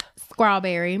 Next.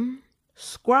 Strawberry.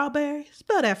 Strawberry?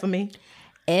 Spell that for me.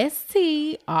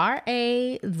 STRAW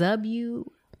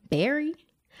berry.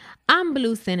 I'm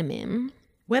Blue Cinnamon.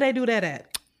 Where they do that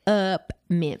at? Up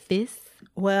Memphis.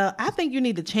 Well, I think you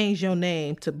need to change your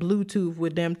name to Bluetooth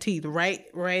with them teeth right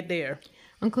there.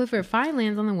 Uncle Clifford finally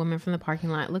lands on the woman from the parking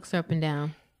lot, looks her up and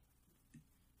down.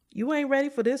 You ain't ready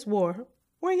for this war.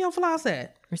 Where your floss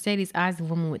at? Mercedes eyes the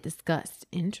woman with disgust.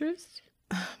 Interest?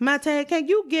 Mate, can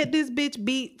you get this bitch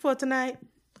beat for tonight?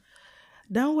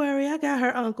 Don't worry, I got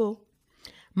her uncle.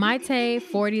 Maite,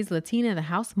 40s Latina, the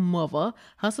house mother,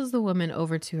 hustles the woman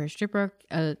over to her stripper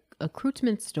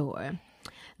accoutrement store.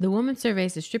 The woman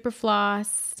surveys the stripper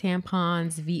floss,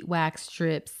 tampons, Veet wax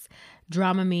strips,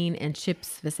 Dramamine, and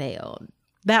chips for sale.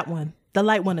 That one. The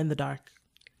light one in the dark.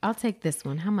 I'll take this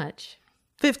one. How much?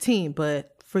 15,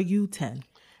 but for you, 10.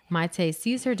 Maite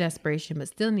sees her desperation, but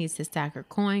still needs to stack her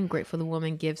coin. Grateful the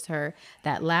woman gives her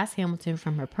that last Hamilton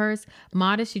from her purse.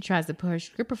 Modest, she tries to put her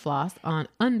stripper floss on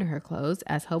under her clothes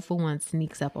as hopeful one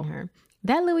sneaks up on her.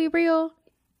 That Louis real?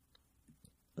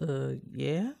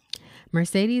 Yeah.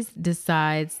 Mercedes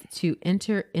decides to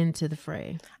enter into the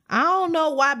fray. I don't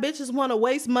know why bitches want to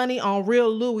waste money on real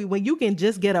Louis when you can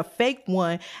just get a fake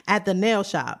one at the nail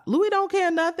shop. Louis don't care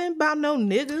nothing about no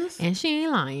niggas. And she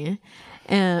ain't lying.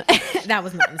 That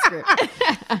was not in the script.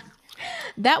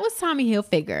 That was Tommy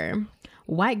Hilfiger.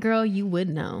 White girl, you would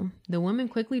know. The woman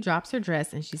quickly drops her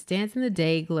dress and she stands in the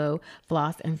day glow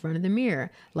floss in front of the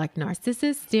mirror. Like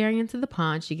Narcissus staring into the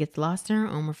pond, she gets lost in her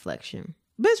own reflection.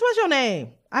 Bitch, what's your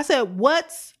name? I said,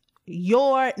 what's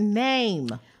your name?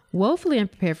 Woefully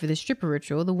unprepared for the stripper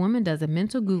ritual, the woman does a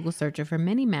mental Google search of her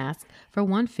many masks for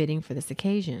one fitting for this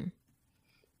occasion.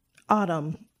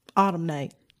 Autumn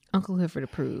night. Uncle Clifford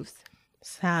approves.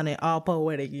 Sounding all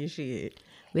poetic and shit.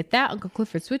 With that, Uncle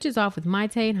Clifford switches off with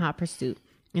Maite in hot pursuit.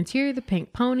 Interior the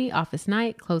Pink Pony, office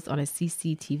night, close on a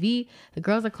CCTV. The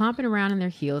girls are clomping around in their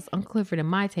heels. Uncle Clifford and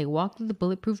Maite walk through the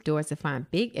bulletproof doors to find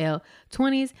Big L,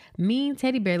 20s, mean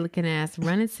teddy bear looking ass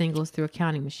running singles through a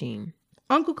counting machine.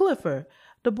 Uncle Clifford,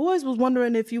 the boys was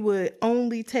wondering if you would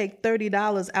only take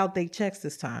 $30 out they checks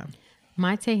this time.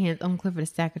 Maite hands Uncle Clifford a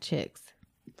stack of checks.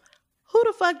 Who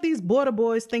the fuck these border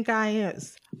boys think I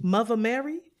is? Mother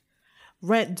Mary?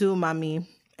 Rent due, mommy.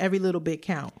 Every little bit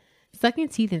count. Sucking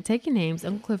teeth and taking names,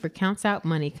 Uncle Clifford counts out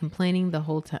money, complaining the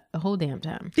whole damn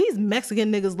time. These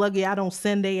Mexican niggas lucky I don't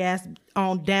send they ass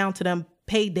on down to them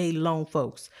payday loan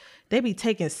folks. They be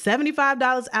taking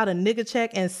 $75 out a nigga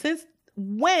check, and since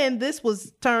when this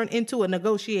was turned into a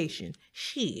negotiation?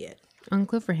 Shit. Uncle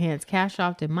Clifford hands cash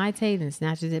off to Maite, then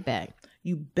snatches it back.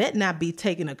 You bet not be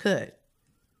taking a cut.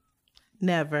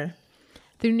 Never.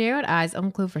 Through narrowed eyes,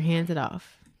 Uncle Clifford hands it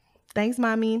off. Thanks,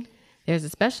 mommy. There's a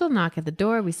special knock at the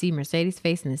door. We see Mercedes'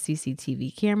 face in the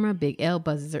CCTV camera. Big L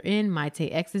buzzes her in.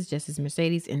 Maite exits just as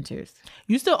Mercedes enters.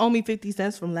 You still owe me 50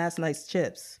 cents from last night's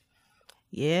chips.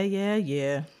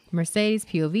 Yeah. Mercedes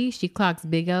POV, she clocks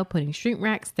Big L putting shrink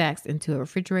rack stacks into a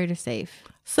refrigerator safe.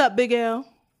 Sup, Big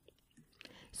L?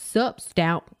 Sup,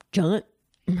 stout junt.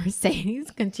 Mercedes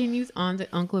continues on to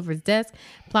Uncle Clifford's desk,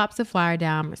 plops a flyer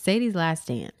down. Mercedes' last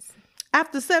dance.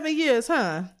 After 7 years,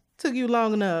 huh? Took you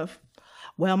long enough.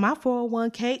 Well, my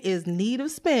 401k is need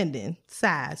of spending.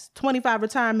 Size 25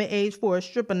 retirement age for a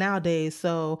stripper nowadays.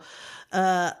 So,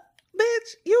 bitch,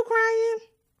 you crying?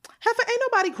 Heifer, ain't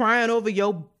nobody crying over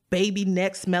your baby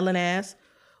neck smelling ass.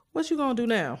 What you gonna do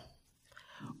now?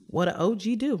 What a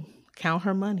OG do? Count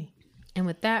her money. And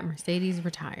with that, Mercedes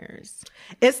retires.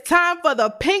 It's time for the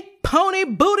Pink Pony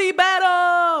Booty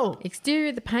Battle!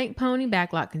 Exterior, the Pink Pony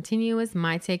backlot continuous.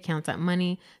 Maite counts out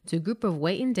money to a group of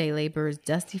waiting day laborers,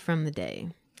 dusty from the day.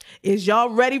 Is y'all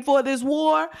ready for this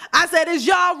war? I said, is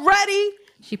y'all ready?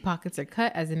 She pockets her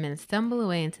cut as the men stumble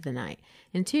away into the night.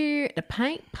 Interior, the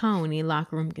Pink Pony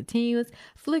locker room continuous.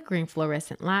 Flickering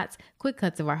fluorescent lights. Quick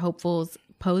cuts of our hopefuls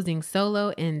posing solo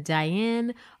in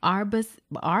Diane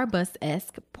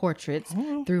Arbus-esque portraits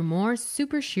through more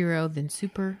super shiro than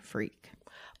super freak.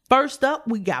 First up,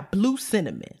 we got Blue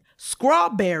Cinnamon,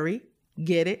 Strawberry,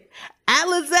 get it?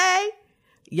 Alizé,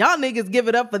 y'all niggas give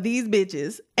it up for these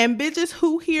bitches. And bitches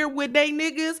who here with they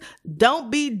niggas, don't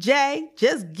be Jay,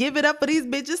 just give it up for these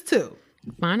bitches too.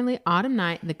 Finally, Autumn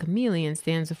Night, the chameleon,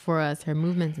 stands before us, her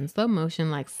movements in slow motion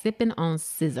like sipping on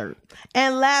scissor.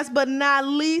 And last but not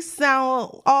least,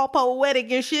 sound all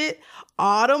poetic and shit,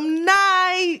 Autumn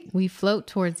Night. We float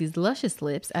towards these luscious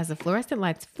lips as the fluorescent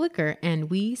lights flicker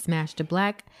and we smash to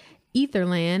black.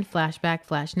 Etherland, flashback,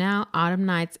 flash now, Autumn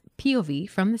Night's POV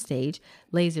from the stage.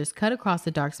 Lasers cut across the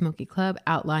dark, smoky club,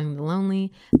 outlining the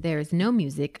lonely. There is no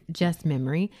music, just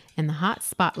memory. In the hot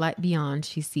spotlight beyond,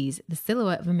 she sees the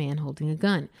silhouette of a man holding a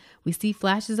gun. We see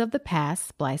flashes of the past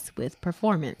spliced with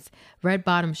performance. Red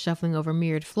bottom shuffling over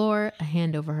mirrored floor, a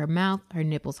hand over her mouth, her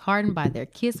nipples hardened by their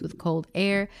kiss with cold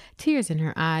air, tears in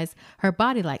her eyes, her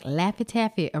body like Laffy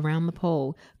Taffy around the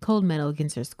pole, cold metal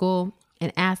against her skull.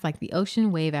 An ass like the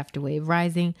ocean, wave after wave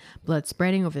rising, blood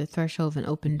spreading over the threshold of an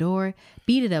open door,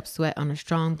 beaded up sweat on a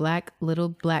strong little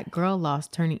black girl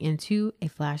lost, turning into a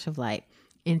flash of light.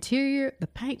 Interior, the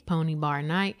Pink Pony Bar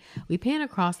night. We pan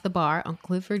across the bar on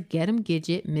Clifford Get-'em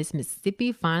Gidget, Miss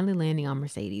Mississippi finally landing on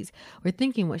Mercedes. We're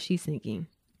thinking what she's thinking.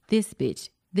 This the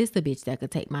bitch that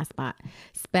could take my spot.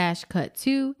 Spash cut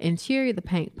 2, interior, the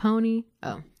Pink Pony.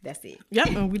 Oh, that's it. Yep,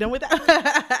 and we done with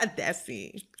that. That's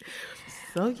it.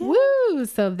 So yeah. Woo!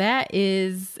 So that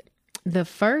is the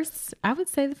first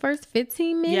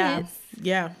 15 minutes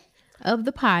of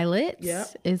the pilot. Yeah.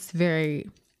 It's very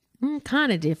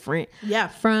kind of different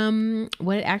from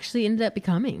what it actually ended up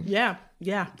becoming. Yeah.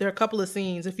 There are a couple of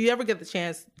scenes. If you ever get the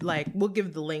chance, like, we'll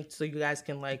give the link so you guys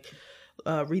can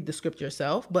read the script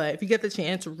yourself. But if you get the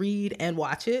chance, read and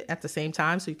watch it at the same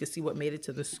time so you can see what made it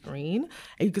to the screen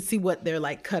and you can see what they're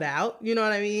like cut out, you know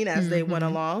what I mean, as they went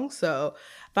along. So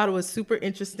I thought it was super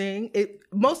interesting.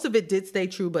 Most of it did stay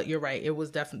true, but you're right. There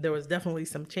was definitely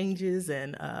some changes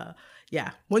and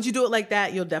once you do it like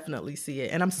that, you'll definitely see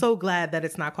it. And I'm so glad that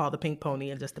it's not called the Pink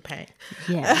Pony and just the Pank.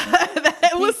 Yeah.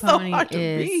 It was so hard to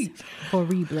read.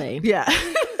 Horrible. Yeah.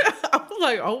 I was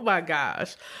like, oh my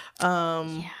gosh.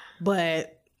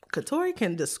 But Katori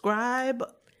can describe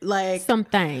like some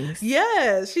things.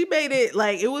 Yeah, she made it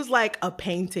like it was like a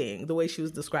painting the way she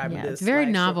was describing this. It's very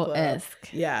novel-esque.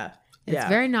 Yeah. It's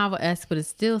very novel-esque, but it's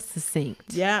still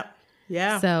succinct. Yeah.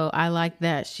 So I like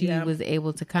that she was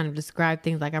able to kind of describe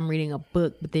things like I'm reading a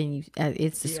book, but then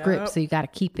it's a script, so you got to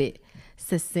keep it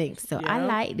succinct. So I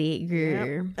liked it,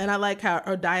 girl. And I like how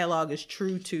her dialogue is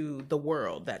true to the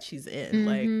world that she's in.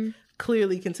 Like,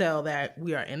 clearly can tell that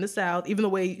we are in the South. Even the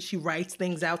way she writes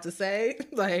things out to say,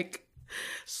 like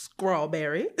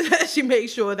strawberry. She made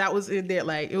sure that was in there.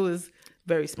 Like, it was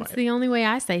very smart. It's the only way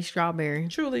I say strawberry.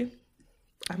 Truly.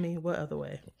 I mean, what other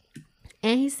way?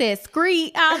 And he said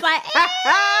screet. I was like,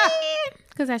 hey!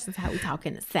 Because that's just how we talk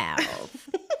in the South.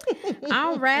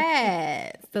 All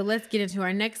right. So let's get into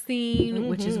our next scene,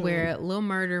 which is where Lil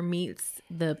Murda meets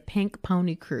the Pink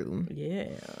Pony crew.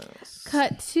 Yes.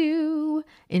 Cut to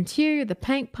interior, the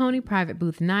Pink Pony private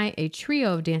booth night. A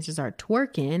trio of dancers are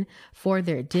twerking for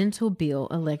their dental bill,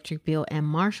 electric bill, and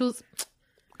Marshall's.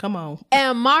 Come on.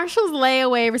 And Marshall's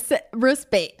layaway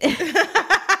respect.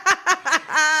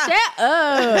 Shut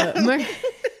up.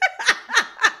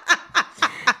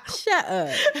 Shut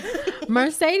up.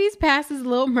 Mercedes passes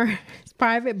Lil Murda's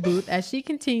private booth as she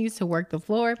continues to work the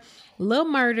floor. Lil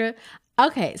Murda.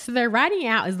 Okay, so they're writing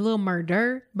out as Lil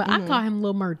Murder, but I call him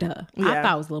Lil Murda. I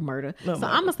thought it was Lil Murda. I'm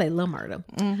going to say Lil Murda.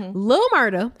 Lil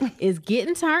Murda is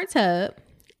getting turned up.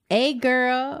 Hey,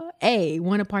 girl. Hey,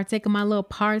 want to partake of my little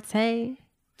party?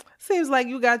 Seems like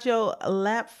you got your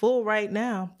lap full right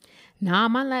now. Nah,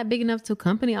 my lap big enough to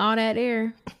accompany all that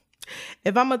air.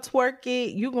 If I'm going to twerk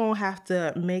it, you're going to have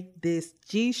to make this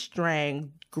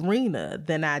G-string greener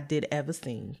than I did ever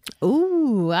seen.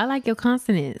 Ooh, I like your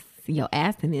consonants. Your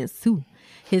assonance too.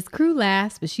 His crew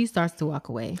laughs, but she starts to walk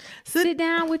away. Sit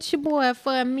down with your boy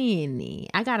for a minute.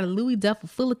 I got a Louis duffel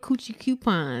full of coochie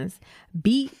coupons.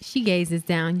 Beat, she gazes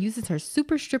down, uses her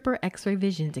super stripper x-ray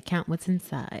vision to count what's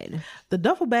inside. The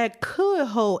duffel bag could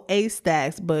hold 8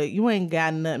 stacks, but you ain't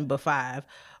got nothing but 5.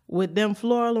 With them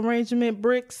floral arrangement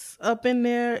bricks up in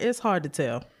there, it's hard to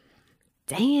tell.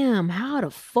 Damn, how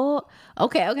the fuck?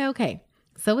 Okay.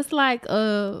 So it's like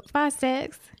 5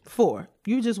 stacks. 4.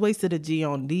 You just wasted a G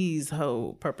on these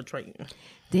hoe perpetrating.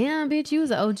 Damn, bitch, you was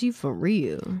an OG for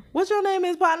real. What's your name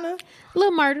is, partner?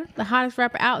 Lil Murda, the hottest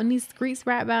rapper out in these streets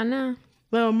right about now.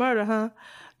 Lil Murda, huh?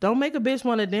 Don't make a bitch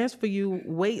want to dance for you.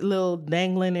 Wait, Lil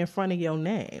dangling in front of your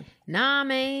name. Nah,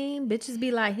 man. Bitches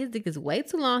be like, his dick is way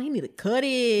too long. He need to cut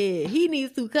it. He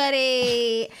needs to cut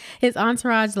it. His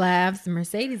entourage laughs.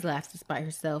 Mercedes laughs despite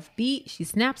herself. Beat, she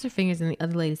snaps her fingers and the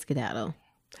other lady skedaddle.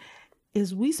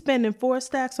 Is we spending 4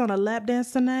 stacks on a lap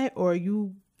dance tonight, or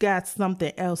you got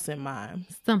something else in mind?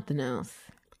 Something else.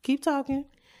 Keep talking.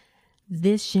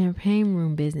 This champagne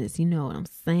room business, you know what I'm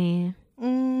saying?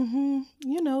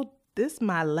 You know, this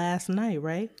my last night,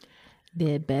 right?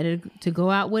 Better to go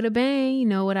out with a bang. You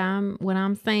know what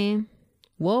I'm saying?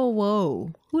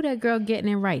 Whoa. Who that girl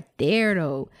getting in right there,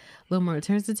 though? Lil Murda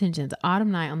turns attention to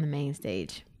Autumn Night on the main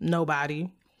stage. Nobody.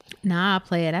 Nah,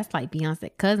 player, that's like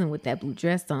Beyonce's cousin with that blue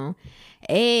dress on.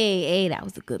 Hey, that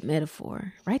was a good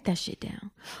metaphor. Write that shit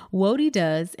down. Wody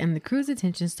does, and the crew's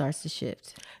attention starts to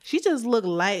shift. She just looked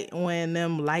light when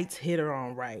them lights hit her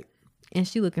on right. And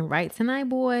she looking right tonight,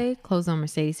 boy. Clothes on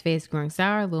Mercedes' face growing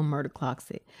sour. Little Murder clocks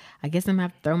it. I guess I'm gonna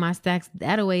have to throw my stacks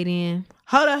that away then.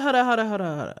 Hold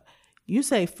up. You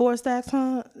say 4 stacks,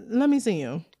 huh? Let me see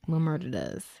you. Little Murder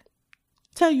does.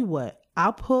 Tell you what,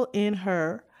 I'll pull in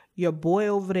your boy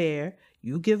over there.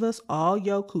 You give us all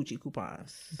your coochie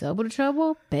coupons. Double the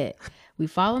trouble? Bet. We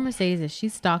follow Mercedes as she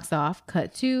stalks off.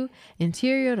 Cut to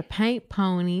interior to Paint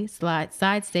Pony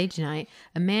side stage night.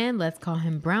 A man, let's call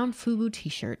him Brown Fubu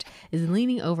T-shirt, is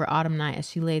leaning over Autumn Night as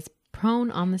she lays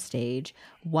prone on the stage,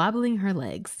 wobbling her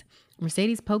legs.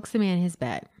 Mercedes pokes the man in his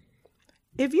back.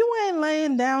 If you ain't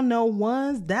laying down no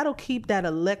ones, that'll keep that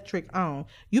electric on.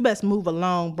 You best move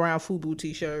along, Brown Fubu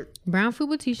T-shirt. Brown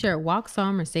Fubu T-shirt walks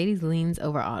on. Mercedes leans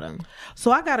over Autumn.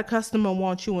 So I got a customer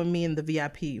want you and me in the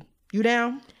VIP. You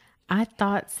down? I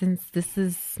thought since this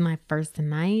is my first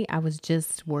night, I was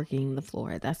just working the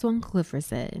floor. That's what Clifford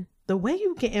said. The way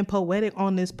you getting poetic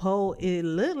on this pole, it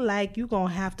look like you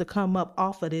gonna have to come up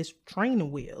off of this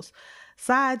training wheels.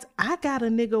 Sides, I got a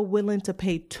nigga willing to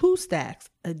pay 2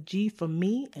 stacks, a G for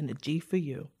me and a G for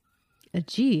you. A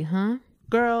G, huh?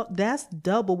 Girl, that's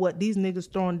double what these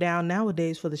niggas throwing down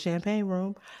nowadays for the champagne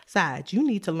room. Sides, you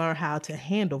need to learn how to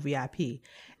handle VIP.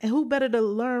 And who better to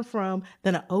learn from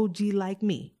than an OG like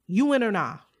me? You in or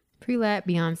not? Pre-lap,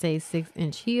 Beyonce's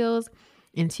 6-inch heels.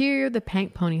 Interior, the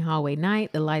Paint Pony hallway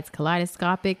night. The lights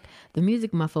kaleidoscopic. The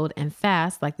music muffled and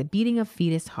fast like the beating of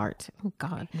fetus heart. Oh,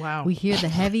 God. Wow. We hear the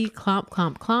heavy clomp,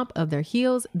 clomp, clomp of their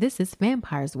heels. This is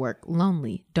vampire's work.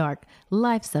 Lonely, dark,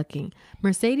 life-sucking.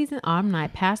 Mercedes and Autumn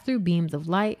Night pass through beams of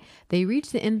light. They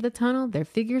reach the end of the tunnel, their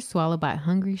figures swallowed by a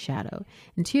hungry shadow.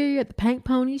 Interior, the Paint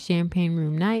Pony champagne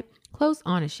room night. Close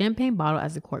on a champagne bottle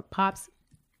as the cork pops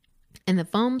and the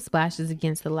foam splashes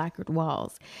against the lacquered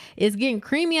walls. It's getting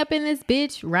creamy up in this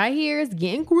bitch. Right here, it's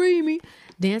getting creamy.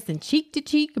 Dancing cheek to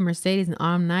cheek, Mercedes and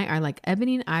Autumn Night are like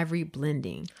ebony and ivory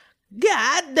blending.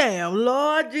 God damn,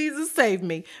 Lord Jesus save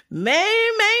me. Man.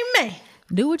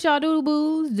 Do what y'all do,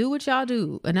 boos. Do what y'all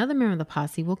do. Another member of the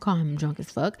posse, we'll call him drunk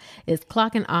as fuck, is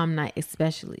clocking Autumn Night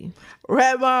especially.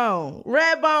 Redbone,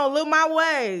 look my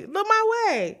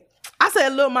way. I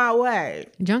said, look my way.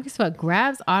 Drunk as fuck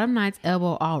grabs Autumn Night's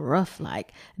elbow all rough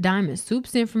like. Diamond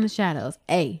swoops in from the shadows.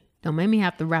 Hey, don't make me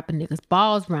have to wrap a nigga's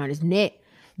balls around his neck.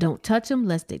 Don't touch him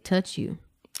lest they touch you.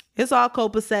 It's all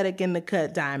copacetic in the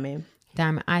cut, Diamond.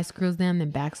 Diamond ice grills them, then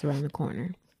backs around the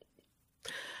corner.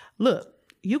 Look,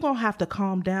 you gonna have to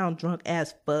calm down, drunk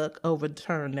ass fuck,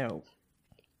 overturn no.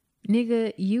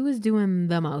 Nigga, you is doing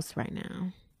the most right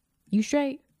now. You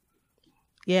straight?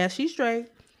 Yeah, she's straight.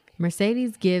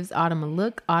 Mercedes gives Autumn a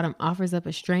look. Autumn offers up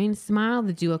a strained smile.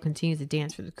 The duo continues to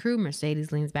dance for the crew.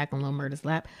 Mercedes leans back on Lil Murda's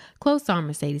lap, close on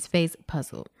Mercedes' face,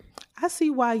 puzzled. I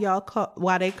see why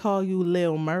they call you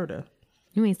Lil Murda.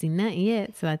 You ain't seen nothing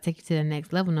yet, so I take you to the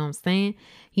next level, know what I'm saying?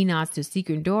 He nods to a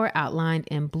secret door outlined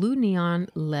in blue neon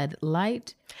LED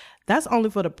light. That's only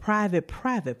for the private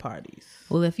parties.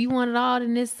 Well, if you want it all,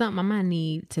 then there's something I might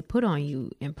need to put on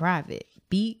you in private.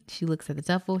 Beat, she looks at the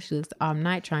duffel. She looks at Autumn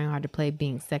Night, trying hard to play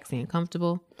being sexy and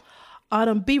comfortable.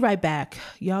 Autumn, be right back.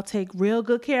 Y'all take real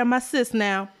good care of my sis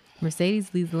now.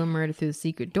 Mercedes leads Lil Murda through the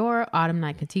secret door. Autumn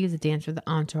Night continues to dance with the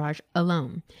entourage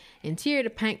alone. Interior to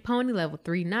Paint Pony, level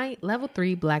 3 night. Level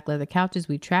 3, black leather couches.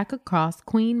 We track across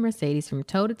Queen Mercedes from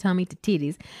toe to tummy to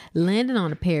titties, landing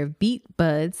on a pair of beat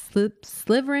buds,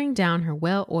 slivering down her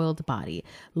well-oiled body.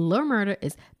 Lil Murda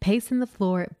is pacing the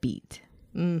floor beat.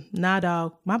 Nah,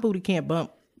 dog. My booty can't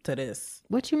bump to this.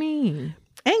 What you mean?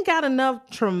 Ain't got enough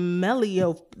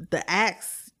tremelio to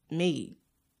ask me.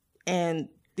 And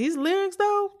these lyrics,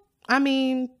 though, I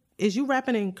mean, is you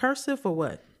rapping in cursive or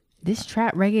what? This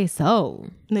trap reggae soul.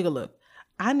 Nigga, look,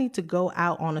 I need to go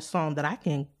out on a song that I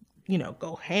can,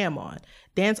 go ham on.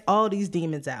 Dance all these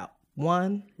demons out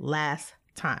one last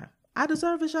time. I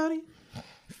deserve it, shawty.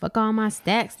 Fuck all my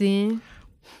stacks then.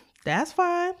 That's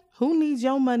fine. Who needs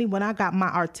your money when I got my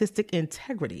artistic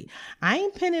integrity? I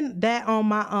ain't pinning that on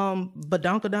my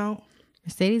badonkadonk.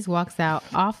 Mercedes walks out,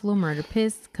 off Lil Murda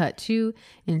pissed. Cut to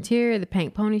interior, the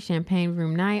Paint Pony champagne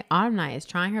room night. Autumn Night is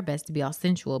trying her best to be all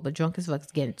sensual, but drunk as fuck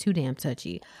is getting too damn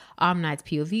touchy. Autumn Night's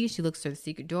POV, she looks through the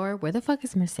secret door. Where the fuck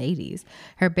is Mercedes?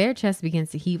 Her bare chest begins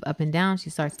to heave up and down.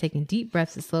 She starts taking deep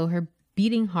breaths to slow her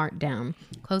beating heart down.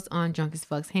 Close on, drunk as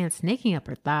fuck's hand snaking up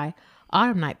her thigh.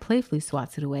 Autumn Night playfully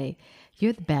swats it away.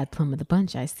 You're the bad plum of the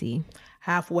bunch, I see.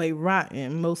 Halfway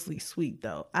rotten, mostly sweet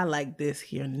though. I like this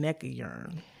here neck of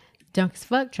yourn. Drunk as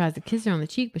fuck tries to kiss her on the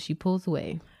cheek, but she pulls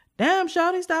away. Damn,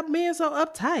 shawty, stop being so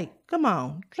uptight. Come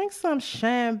on, drink some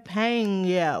champagne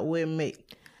with me.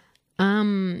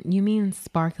 You mean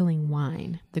sparkling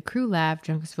wine? The crew laughed.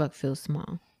 Drunk as fuck feels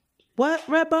small. What,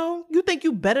 Redbone? You think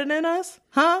you better than us?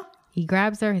 Huh? He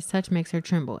grabs her. His touch makes her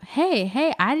tremble.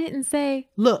 Hey, I didn't say.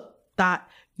 Look, Thought,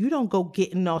 you don't go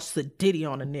getting all sedity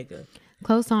on a nigga.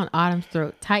 Close on Autumn's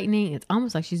throat, tightening. It's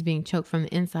almost like she's being choked from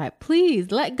the inside. Please,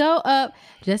 let go up.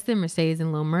 Just then, Mercedes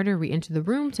and Lil Murder re-enter the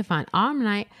room to find Autumn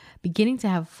Night beginning to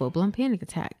have a full-blown panic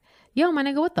attack. Yo, my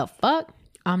nigga, what the fuck?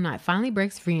 Autumn Night finally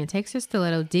breaks free and takes her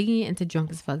stiletto, digging it into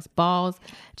Drunk as Fuck's balls.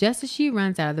 Just as she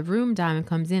runs out of the room, Diamond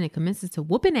comes in and commences to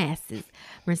whooping asses.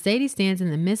 Mercedes stands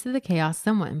in the midst of the chaos,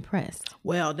 somewhat impressed.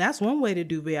 Well, that's one way to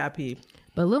do VIP.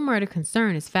 But Lil Murder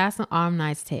concern is fast on Autumn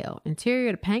Night's tail.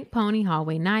 Interior, the Pink Pony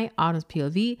hallway night, Autumn's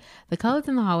POV. The colors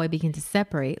in the hallway begin to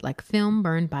separate like film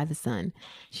burned by the sun.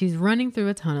 She's running through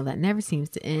a tunnel that never seems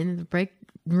to end. The break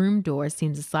room door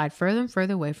seems to slide further and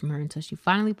further away from her until she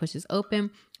finally pushes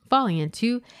open, falling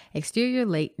into exterior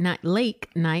lake night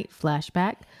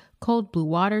flashback. Cold blue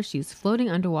water. She's floating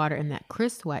underwater in that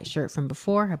crisp white shirt from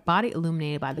before, her body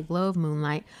illuminated by the glow of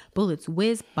moonlight. Bullets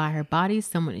whiz by her body.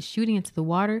 Someone is shooting into the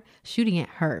water, shooting at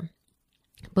her.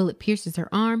 Bullet pierces her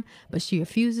arm, but she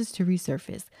refuses to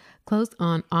resurface. Close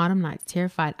on Autumn Night's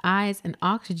terrified eyes and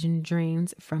oxygen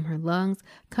drains from her lungs.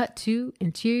 Cut to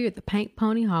interior at the Pink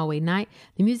Pony hallway night.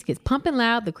 The music is pumping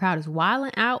loud. The crowd is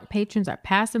wilding out. Patrons are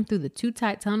passing through the too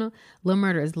tight tunnel. Lil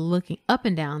Murder is looking up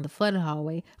and down the flooded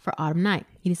hallway for Autumn Night.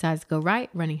 He decides to go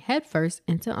right, running headfirst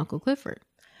into Uncle Clifford.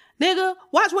 Nigga,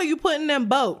 watch where you putting them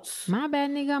boats. My bad,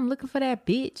 nigga. I'm looking for that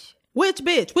bitch. Which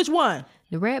bitch? Which one?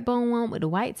 The red bone one with the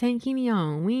white tankini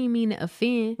on. We ain't mean to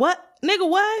offend. What? Nigga,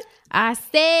 what? I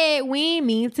said we ain't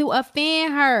mean to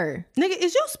offend her. Nigga,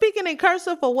 is you speaking in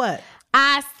cursive or what?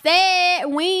 I said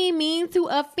we ain't mean to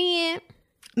offend.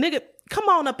 Nigga, come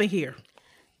on up in here.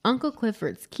 Uncle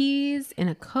Clifford's keys and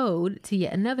a code to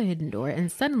yet another hidden door,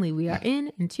 and suddenly we are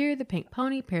in interior the Pink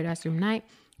Pony Paradise Room night.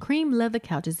 Cream leather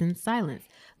couches in silence.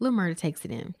 Lil Murder takes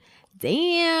it in.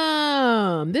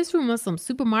 Damn, this room was some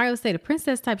Super Mario Save the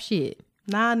Princess type shit.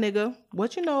 Nah, nigga,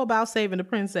 what you know about saving the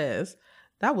princess?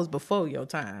 That was before your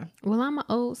time. Well, I'm an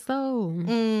old soul.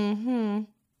 Mm-hmm.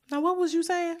 Now, what was you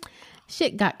saying?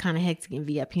 Shit got kind of hectic in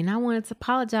VIP, and I wanted to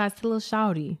apologize to little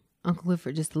shawty. Uncle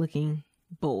Clifford just looking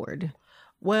bored.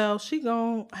 Well, she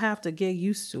gonna have to get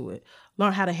used to it.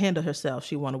 Learn how to handle herself.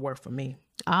 She want to work for me.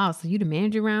 Oh, so you the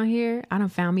manager around here? I done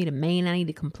found me the main I need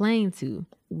to complain to.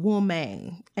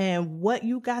 Woman. And what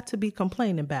you got to be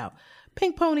complaining about?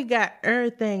 Pink Pony got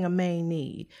everything a man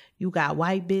need. You got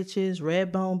white bitches,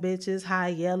 red bone bitches, high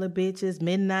yellow bitches,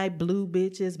 midnight blue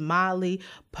bitches, Molly,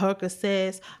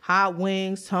 Percocets, hot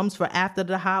wings, Tums for after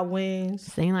the hot wings.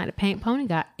 Seem like the Pink Pony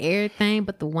got everything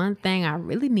but the one thing I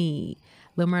really need.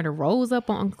 Lil Murder rolls up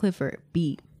on Uncle Clifford.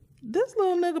 Beat. This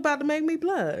little nigga about to make me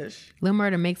blush. Lil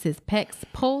Murder makes his pecs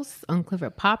pulse. Uncle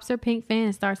Clifford pops her pink fan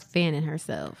and starts fanning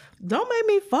herself. Don't make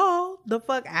me fall the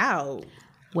fuck out.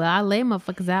 Well, I lay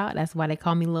motherfuckers out. That's why they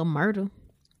call me Lil Murder.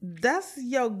 That's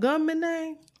your gunman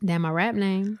name? That's my rap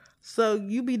name. So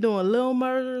you be doing little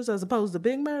murders as opposed to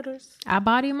big murders? I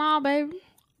body them all, baby.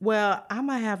 Well, I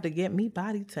might have to get me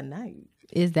body tonight.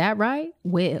 Is that right?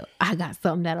 Well, I got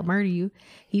something that'll murder you.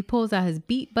 He pulls out his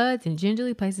beat buds and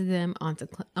gingerly places them onto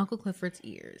Uncle Clifford's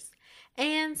ears.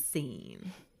 And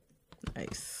scene.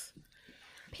 Nice.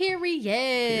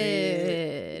 Period.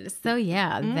 So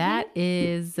yeah, that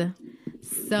is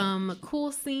some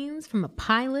cool scenes from the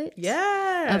pilot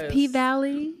of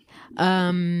P-Valley.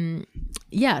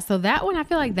 Yeah, so that one, I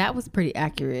feel like that was pretty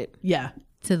accurate. Yeah.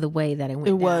 To the way that it went.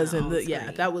 It was in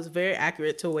the that was very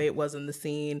accurate to the way it was in the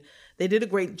scene. They did a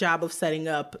great job of setting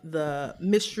up the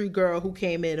mystery girl who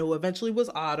came in, who eventually was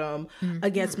Autumn,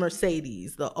 against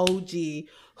Mercedes, the OG,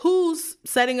 who's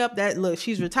setting up that, look,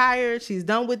 she's retired, she's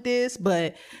done with this,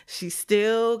 but she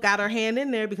still got her hand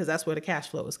in there because that's where the cash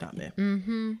flow is coming.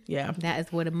 Mm-hmm. Yeah. That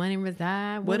is where the money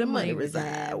reside. Where the money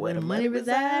reside. Where the money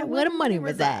reside. Where the money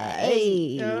reside.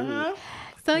 Hey. Uh-huh.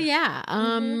 So yeah,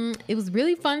 it was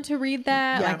really fun to read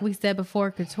that. Yeah. Like we said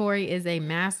before, Katori is a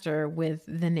master with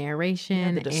the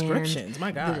narration, the descriptions.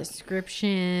 My God, the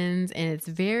descriptions, and it's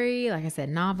very, like I said,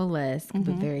 novelesque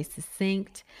but very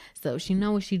succinct. So she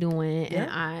knows what she's doing, and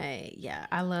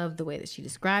I love the way that she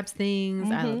describes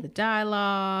things. I love the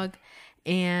dialogue,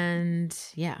 and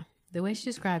the way she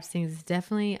describes things is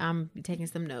definitely, I'm taking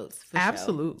some notes.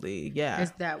 Absolutely, sure. Yeah.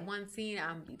 There's that one scene,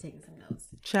 I'm be taking some notes.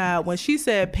 Child, when she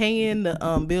said paying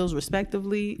the bills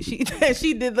respectively, she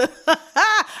did the.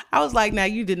 I was like, now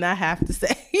you did not have to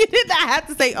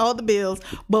say all the bills,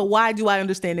 but why do I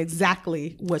understand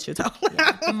exactly what you're talking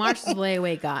about? The Marshall's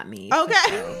layaway got me.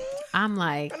 Okay. I'm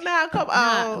like, Nah, come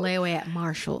not on. layaway at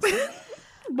Marshall's.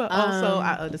 But also,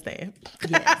 I understand.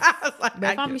 Yes. Like,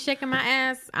 But if I'm shaking my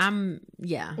ass, I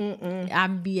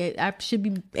should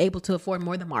be able to afford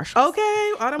more than Marshall's.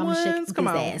 okay, all them I'm shaking ones. Come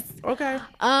his on. ass. Okay.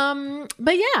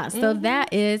 But yeah, so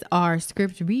that is our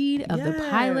script read of the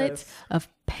pilot Yes. of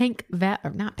Pink Valley, or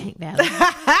not Pink Valley,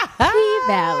 P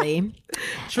Valley. And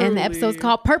Truly. the episode's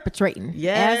called Perpetrating, as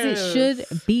Yes. it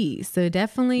should be. So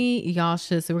definitely y'all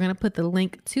should. So we're going to put the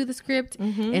link to the script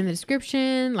in the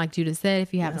description. Like Judah said,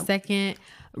 if you have a second,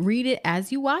 read it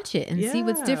as you watch it and see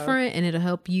what's Yeah. different. And it'll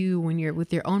help you when you're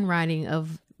with your own writing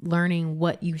of learning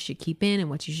what you should keep in and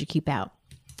what you should keep out.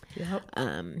 Yep.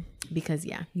 Because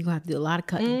you're gonna have to do a lot of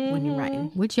cutting when you're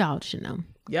writing, which y'all should know.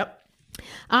 Yep.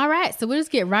 All right, so we'll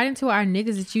just get right into our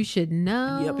niggas that you should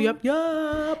know.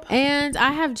 Yup. And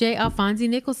I have J. Alphonse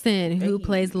Nicholson, who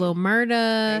plays Lil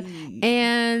Murda.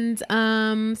 And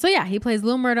so yeah, he plays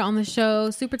Lil Murda on the show.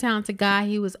 Super talented guy.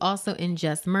 He was also in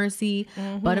Just Mercy,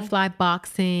 Butterfly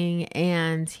Boxing,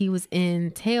 and he was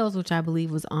in Tales, which I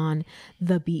believe was on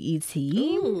the BET.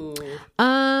 Ooh.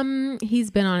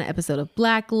 He's been on an episode of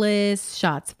Blacklist,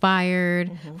 Shots Fired,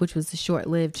 which was a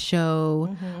short-lived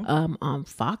show on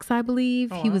Fox, I believe.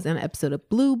 He was in an episode of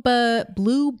Blue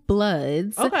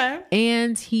Bloods. Okay.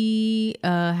 And he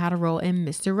had a role in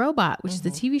Mr. Robot, which is a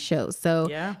TV show. So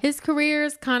his career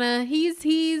is kind of, he's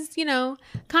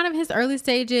kind of his early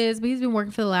stages, but he's been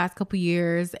working for the last couple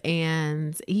years,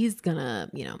 and he's gonna,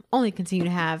 only continue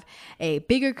to have a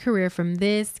bigger career from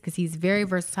this because he's very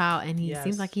versatile and he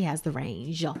seems like he has the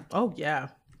range. Oh yeah.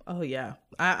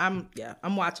 I'm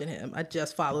watching him. I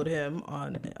just followed him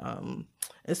on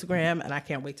Instagram, and I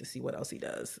can't wait to see what else he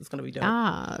does. It's gonna be dope.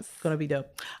 It's gonna be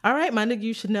dope. All right, my nigga,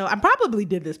 you should know. I probably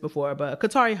did this before, but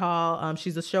Katari Hall,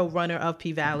 she's a showrunner of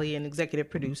P Valley and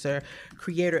executive producer,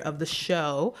 creator of the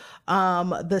show.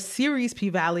 The series P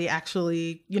Valley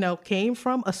actually, came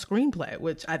from a screenplay,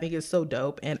 which I think is so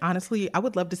dope. And honestly, I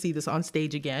would love to see this on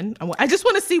stage again. I just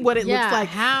want to see what it looks like.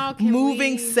 How can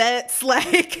moving sets?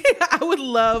 Like, I would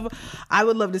love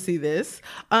to see this.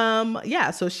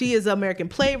 So she is an American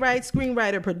playwright,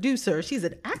 screenwriter, producer. She's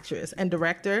an actress and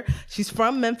director. She's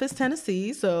from Memphis,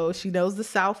 Tennessee, so she knows the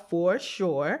South for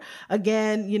sure.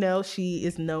 Again, she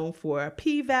is known for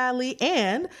P Valley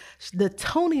and the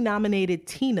Tony-nominated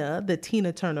Tina, the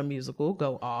Tina Turner musical,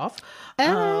 Go Off.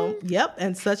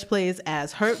 And such plays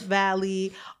as Hurt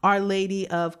Valley, Our Lady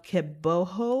of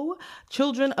Kiboho,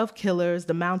 Children of Killers,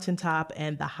 The Mountaintop,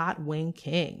 and The Hot Wing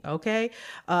King. Okay,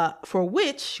 for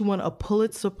which she won a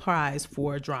Pulitzer Prize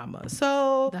for drama.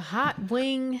 So The Hot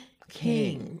Wing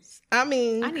Kings. I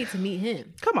mean, I need to meet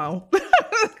him. Come on.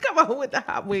 Come on with the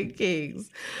Hot Wing Kings.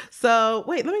 So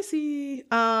wait, let me see.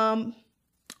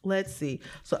 Let's see.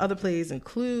 So other plays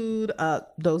include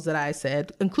those that I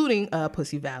said, including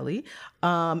Pussy Valley.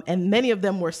 And many of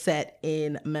them were set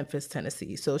in Memphis,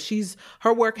 Tennessee. So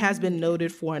her work has been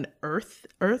noted for an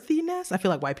earthiness. I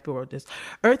feel like white people wrote this.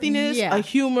 Earthiness, a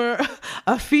humor,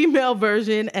 a female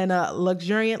version, and a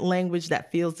luxuriant language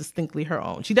that feels distinctly her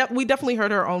own. We definitely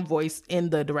heard her own voice in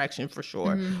the direction for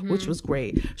sure, which was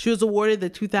great. She was awarded the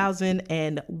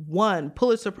 2001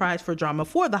 Pulitzer Prize for drama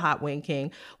for The Hot Wing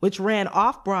King, which ran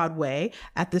off Broadway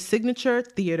at the Signature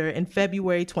Theater in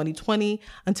February 2020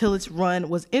 until its run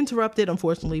was interrupted,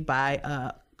 unfortunately,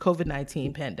 by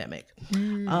COVID-19 pandemic.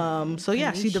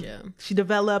 She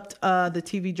developed the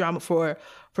TV drama for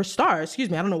Starz. Excuse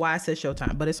me, I don't know why I said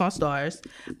Showtime, but it's on Starz.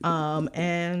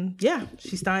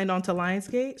 She signed on to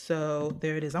Lionsgate, so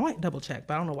there it is. I might double check,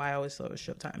 but I don't know why I always thought it was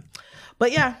Showtime.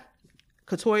 But yeah,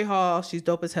 Katori Hall, she's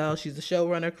dope as hell. She's the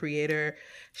showrunner, creator.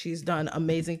 She's done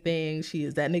amazing things. She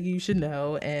is that nigga you should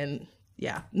know. And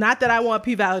yeah, not that I want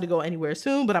P Valley to go anywhere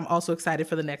soon, but I'm also excited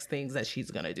for the next things that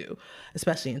she's going to do,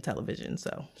 especially in television.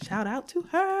 So shout out to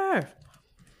her.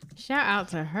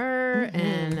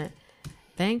 And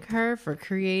thank her for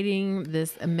creating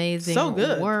this amazing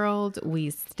world. We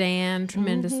stand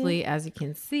tremendously, as you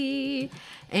can see.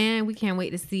 And we can't wait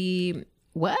to see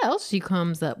what else she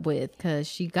comes up with, because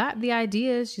she got the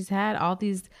ideas. She's had all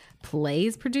these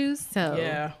plays produced.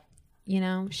 So,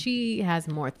 she has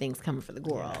more things coming for the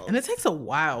girl. And it takes a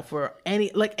while for any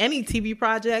TV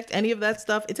project, any of that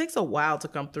stuff. It takes a while to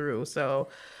come through. So,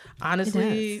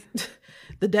 honestly,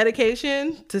 the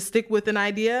dedication to stick with an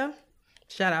idea,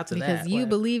 shout out to that. Because you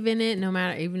believe in it, no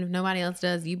matter, even if nobody else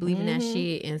does, you believe in that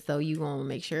shit. And so you gonna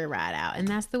make sure it ride out. And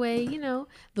that's the way,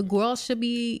 the girls should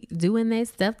be doing their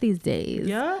stuff these days.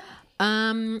 Yeah.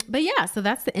 But yeah, so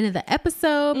that's the end of the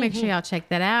episode. Make sure y'all check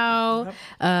that out.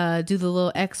 Do the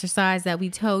little exercise that we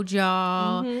told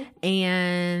y'all.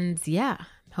 And yeah,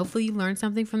 hopefully you learned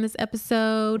something from this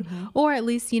episode, or at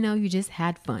least, you just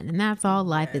had fun. And that's all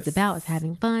life is about, is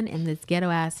having fun in this ghetto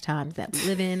ass times that we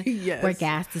live in, where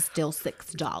gas is still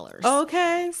 $6.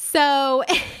 Okay. So,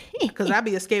 because I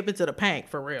be escaping to the Pank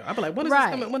for real. I be like, when is this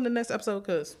coming? When the next episode?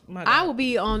 Because I will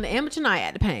be on the amateur night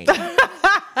at the Pank.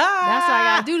 That's what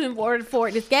I gotta do in order for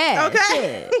this gas.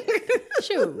 Okay.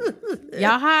 Shoot.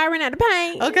 Y'all hiring at the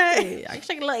Pank. Okay. I can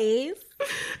shake legs.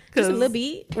 Just a little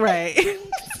bit. Right.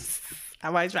 I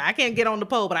might try. I can't get on the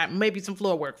pole, but maybe some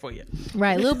floor work for you.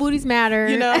 Right. Little booties matter.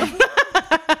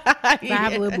 I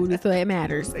have a little booty, so it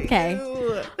matters. Okay.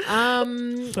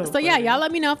 So yeah, y'all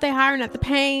let me know if they hiring at the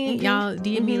Paint. Y'all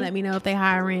DM me, let me know if they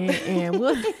hiring, and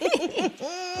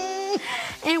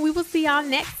we will see y'all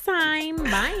next time.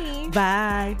 Bye.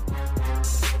 Bye.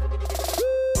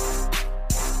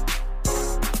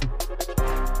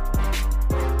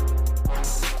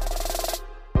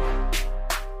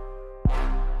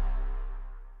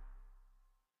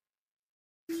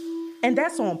 And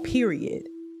that's on Period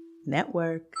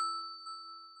Network.